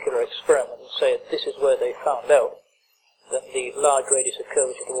or a particular experiment and say this is where they found out that the large radius of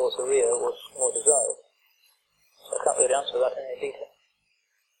curvature towards the rear was more desirable. So I can't really answer that in any detail.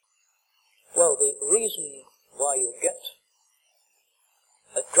 Well, the reason why you get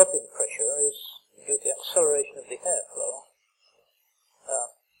a drop in pressure is due to the acceleration of the airflow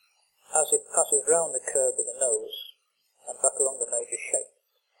as it passes round the curve of the nose and back along the major shape.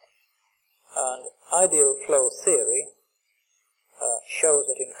 And ideal flow theory shows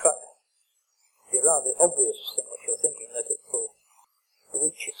that in fact the rather obvious thing which you're thinking, that it will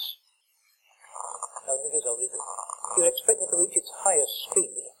reach its, I think it's obvious, you expect it to reach its highest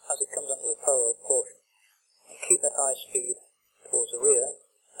speed as it comes onto the parallel portion and keep that high speed towards the rear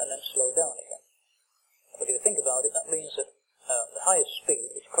and then slow down again. But if you think about it, that means that the highest speed,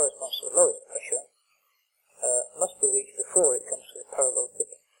 which corresponds to the lowest pressure, must be reached before it comes to the parallel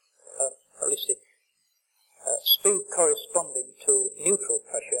dip. At least the speed corresponding to neutral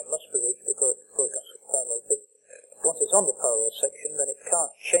pressure must be reached before it comes to the parallel dip. Once it's on the parallel section, then it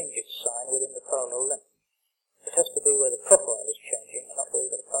can't change its sign within the parallel length. It has to be where the profile is changing, and not where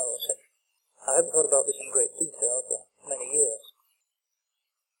you've got a parallel section. I haven't thought about this in great detail for many years.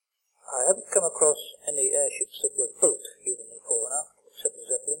 I haven't come across any airships that were built using the fore and aft, except the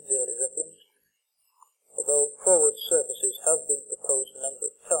Zeppelins, the early Zeppelins, although forward surfaces have been proposed a number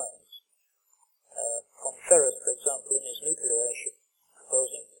of times. Von Ferrous, for example, in his nuclear airship,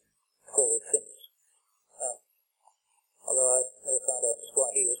 proposing forward fins, although I never found out just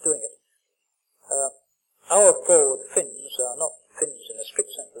why he was doing it. Our forward fins are not fins in the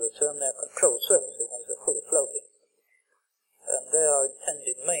strict sense of the term, they are controlled surfaces, as they're fully floating. And they are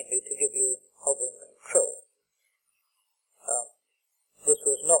intended mainly to give you hovering control. This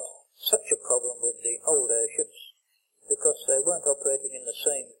was not such a problem with the old airships because they weren't operating in the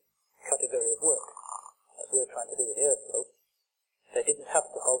same category of work as we were trying to do with the airflow. They didn't have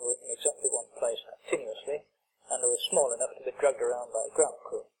to hover in exactly one place continuously, and they were small enough to be dragged around by a ground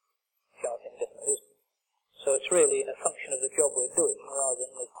crew, shouting different distance. So it's really a function of the job we're doing rather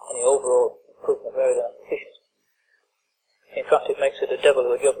than any overall improvement of aerodynamic efficiency. In fact, it makes it a devil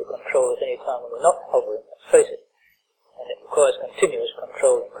of a job to control at any time when we're not hovering, let's face it. And it requires continuous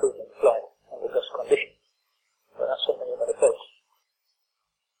control and cruising flight under gust conditions. But that's something you've got to face.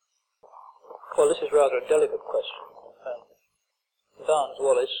 Well, this is rather a delicate question. Barnes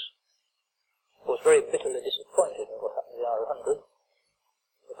Wallis was very bitterly disappointed in what happened to the R100,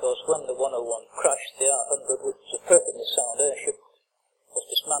 because when the 101 crashed, the R100, which was a perfectly sound airship, was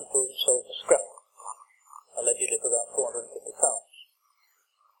dismantled and sold for scrap, allegedly for about £450.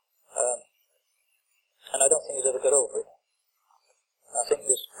 And I don't think he's ever got over it. I think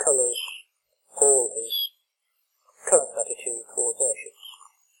this colours all his current attitude towards airships.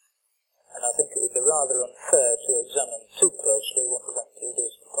 And I think it would be rather unfair to examine too closely what his attitude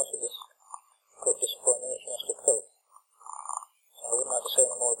is because of this great disappointment which he must have felt. So I wouldn't like to say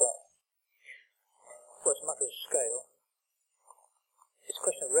any more about it. Well, it's a matter of scale. It's a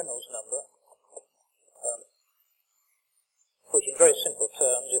question of Reynolds number, which in very simple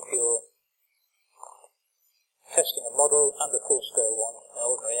terms, if you're testing a model and a full-scale one, in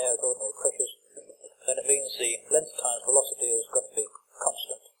ordinary air at ordinary pressures, then it means the length times velocity has got to be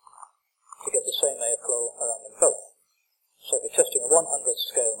constant to get the same airflow around them both. So if you're testing a 100th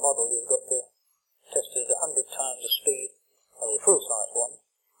scale model, you've got to test it at 100 times the speed of the full-size one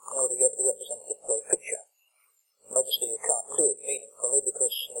in order to get the representative flow picture. And obviously you can't do it meaningfully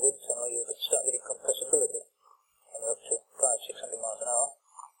because in the wind tunnel you start getting compressibility when you're up to 500-600 miles an hour.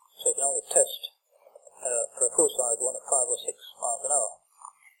 So you can only test for a full-size one at 5 or 6 miles an hour.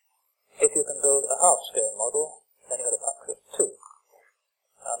 If you can build a half-scale model, then you've got a factor of 2.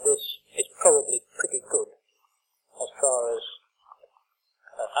 And this is probably pretty good as far as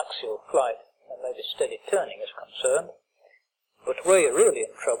axial flight and maybe steady turning is concerned. But where you're really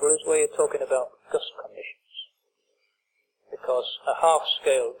in trouble is where you're talking about gust conditions. Because a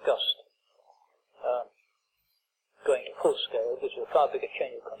half-scale gust going to full scale gives you a far bigger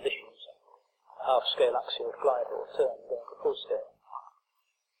change of conditions than a half-scale axial flight or turn going to full scale.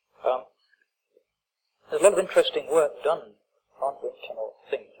 There's a lot of interesting work done on wind tunnel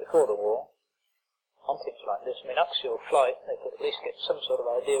things before the war, on things like this. I mean, axial flight, they could at least get some sort of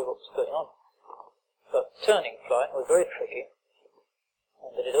idea of what's going on. But turning flight was very tricky,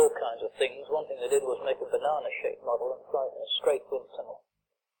 and they did all kinds of things. One thing they did was make a banana-shaped model and fly in a straight wind tunnel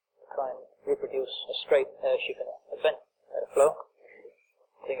to try and reproduce a straight airship in a vent airflow.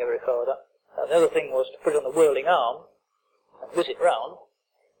 I think I recall that. And the other thing was to put it on a whirling arm and whiz it round,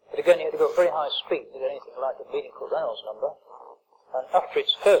 but again you had to go at very high speed to get anything like a meaningful Reynolds number. And after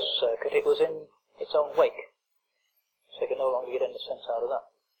its first circuit, it was in its own wake, so you could no longer get any sense out of that.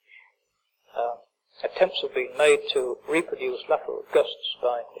 Attempts have been made to reproduce lateral gusts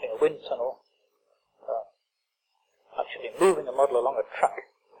by putting a wind tunnel, actually moving the model along a track,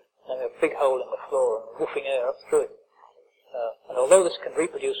 and a big hole in the floor and woofing air up through it. And although this can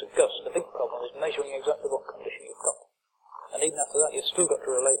reproduce a gust, the big problem is measuring exactly what condition you've got. And even after that, you've still got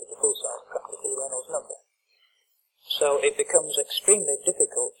to relate it to full-size practical Reynolds number. So it becomes extremely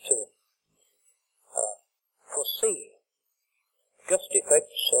difficult to foresee gust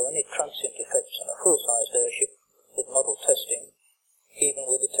effects or any transient effects on a full-sized airship